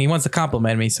 he wants to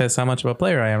compliment me. He says how much of a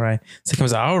player I am, right? So he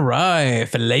comes, all right,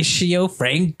 Fellatio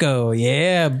Franco.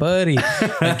 Yeah, buddy.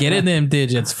 I get in them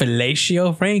digits.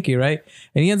 Fellatio Frankie, right?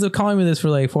 And he ends up calling me this for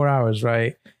like 4 hours,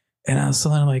 right? And I was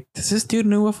telling him, like, does this dude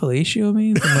know what fellatio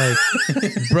means? I'm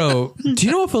like, bro, do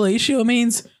you know what fellatio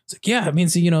means? It's like, yeah, it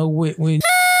means, when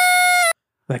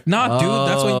like, nah, dude,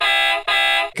 that's what.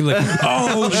 Like,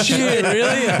 oh shit,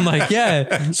 really? I'm like,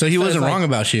 yeah. So he wasn't wrong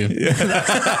about you.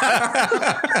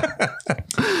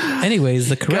 Anyways,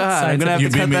 the correct God, I'm gonna have to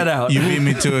cut that out. You beat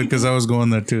me to it because I was going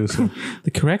there too. So. the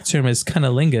correct term is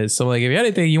cunnilingus. So like, if you had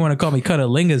anything, you want to call me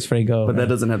cunnilingus, Franco. But that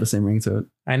doesn't have the same ring to it.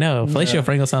 I know. Fellatio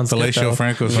Franco sounds good, Fellatio though.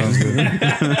 Franco sounds good.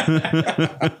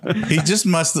 He just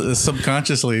must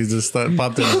subconsciously just thought,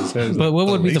 popped in his head. But what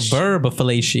would be the verb of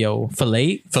fellatio?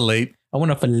 Fillet? Fillet. I want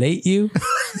to fillet you.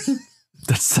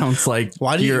 That sounds like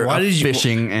Why did you're you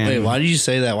fishing and Wait, why did you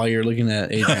say that while you're looking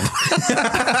at Adrian?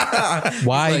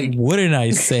 Why wouldn't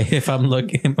I say if I'm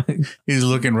looking? He's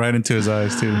looking right into his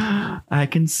eyes too. I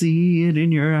can see it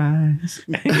in your eyes.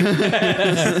 See,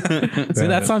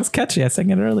 that song's catchy. I sang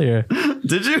it earlier.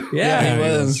 Did you? Yeah, he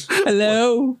was.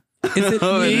 Hello. Is it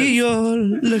Oh, me You're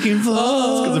looking for.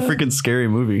 It's a freaking scary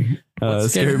movie.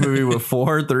 Scary movie with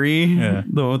 4, 3. Yeah.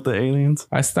 The one with the aliens.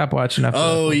 I stopped watching after.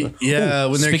 Oh yeah,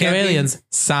 when they're Speaking of camping. aliens,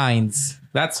 Signs.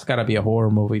 That's got to be a horror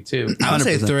movie too. I would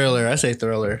say 100%. thriller. I say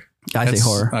thriller. I say That's-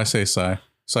 horror. I say sci-fi.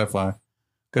 I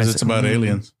Because say- it's about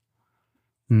aliens.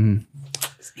 Mm.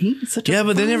 He's such a Yeah,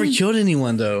 but they never fun- killed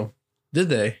anyone though, did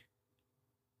they?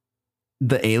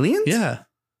 The aliens? Yeah.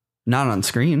 Not on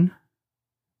screen.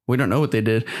 We don't know what they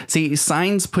did. See,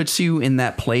 Signs puts you in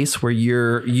that place where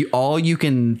you all you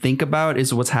can think about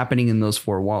is what's happening in those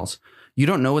 4 walls. You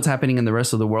don't know what's happening in the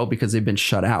rest of the world because they've been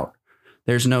shut out.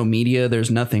 There's no media,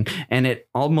 there's nothing. And it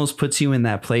almost puts you in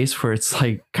that place where it's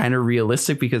like kind of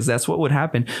realistic because that's what would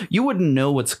happen. You wouldn't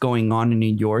know what's going on in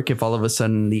New York if all of a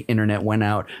sudden the internet went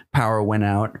out, power went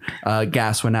out,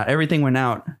 gas went out, everything went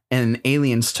out, and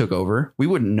aliens took over. We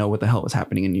wouldn't know what the hell was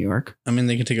happening in New York. I mean,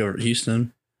 they can take over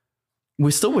Houston. We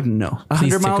still wouldn't know.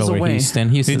 Please 100 take miles over away. Houston.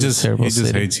 He Houston's just a terrible he just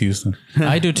city. hates Houston.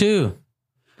 I do too.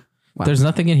 Wow. There's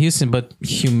nothing in Houston but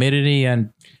humidity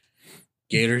and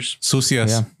Gators. Sucias.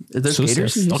 yeah, Is there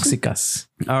gators in Houston? toxicas.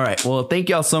 All right. Well, thank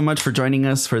y'all so much for joining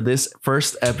us for this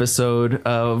first episode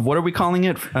of what are we calling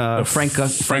it?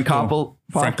 Frankopolis.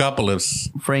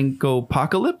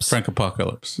 Frankopocalypse?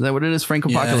 Frankopocalypse. Is that what it is?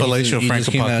 Frankopocalypse. Yeah, Fellatio you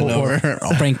just came out of nowhere.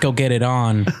 Franco, get it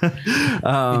on.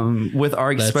 With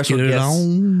our Let's special get it guest,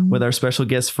 on. with our special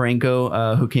guest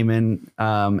Franco, who came in,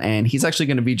 and he's actually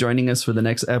going to be joining us for the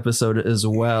next episode as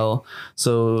well.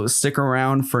 So stick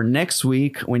around for next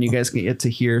week when you guys can get to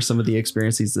hear some of the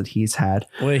experiences that he's had.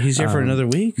 Wait, he's here for another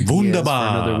week? Yes, for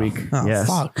another week. Oh, Yes.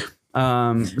 fuck.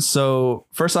 So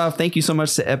first off, thank you so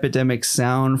much to Epidemic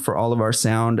Sound for all of our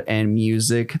sound and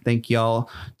music. Thank y'all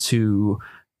to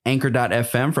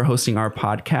Anchor.fm for hosting our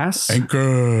podcast.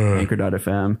 Anchor.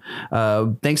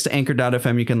 Anchor.fm. Thanks to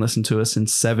Anchor.fm, you can listen to us in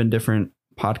 7 different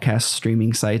podcast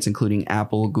streaming sites, including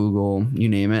Apple, Google, you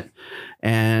name it.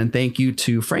 And thank you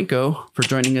to Franco for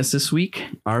joining us this week,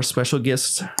 our special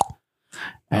guest.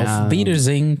 Auf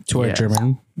Wiedersehen to our yes.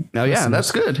 German. Oh yeah,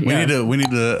 that's good. We need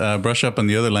to brush up on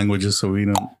the other languages so we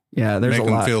don't there's make a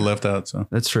them lot. feel left out. So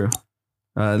That's true.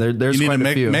 There's you need quite to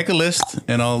a few. make a list,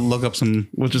 and I'll look up some.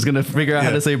 We're just gonna figure out how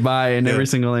Yeah. to say bye in Yeah. every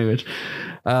single language.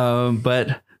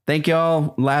 But thank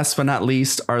y'all. Last but not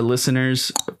least, our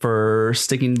listeners for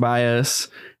sticking by us,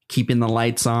 keeping the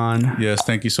lights on. Yes,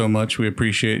 thank you so much. We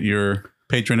appreciate your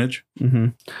patronage.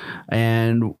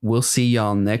 And we'll see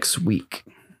y'all next week.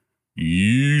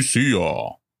 You see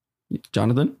y'all.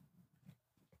 Jonathan?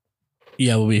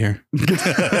 Yeah, we'll be here.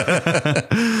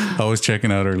 Always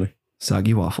checking out early.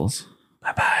 Soggy waffles.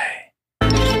 Bye bye.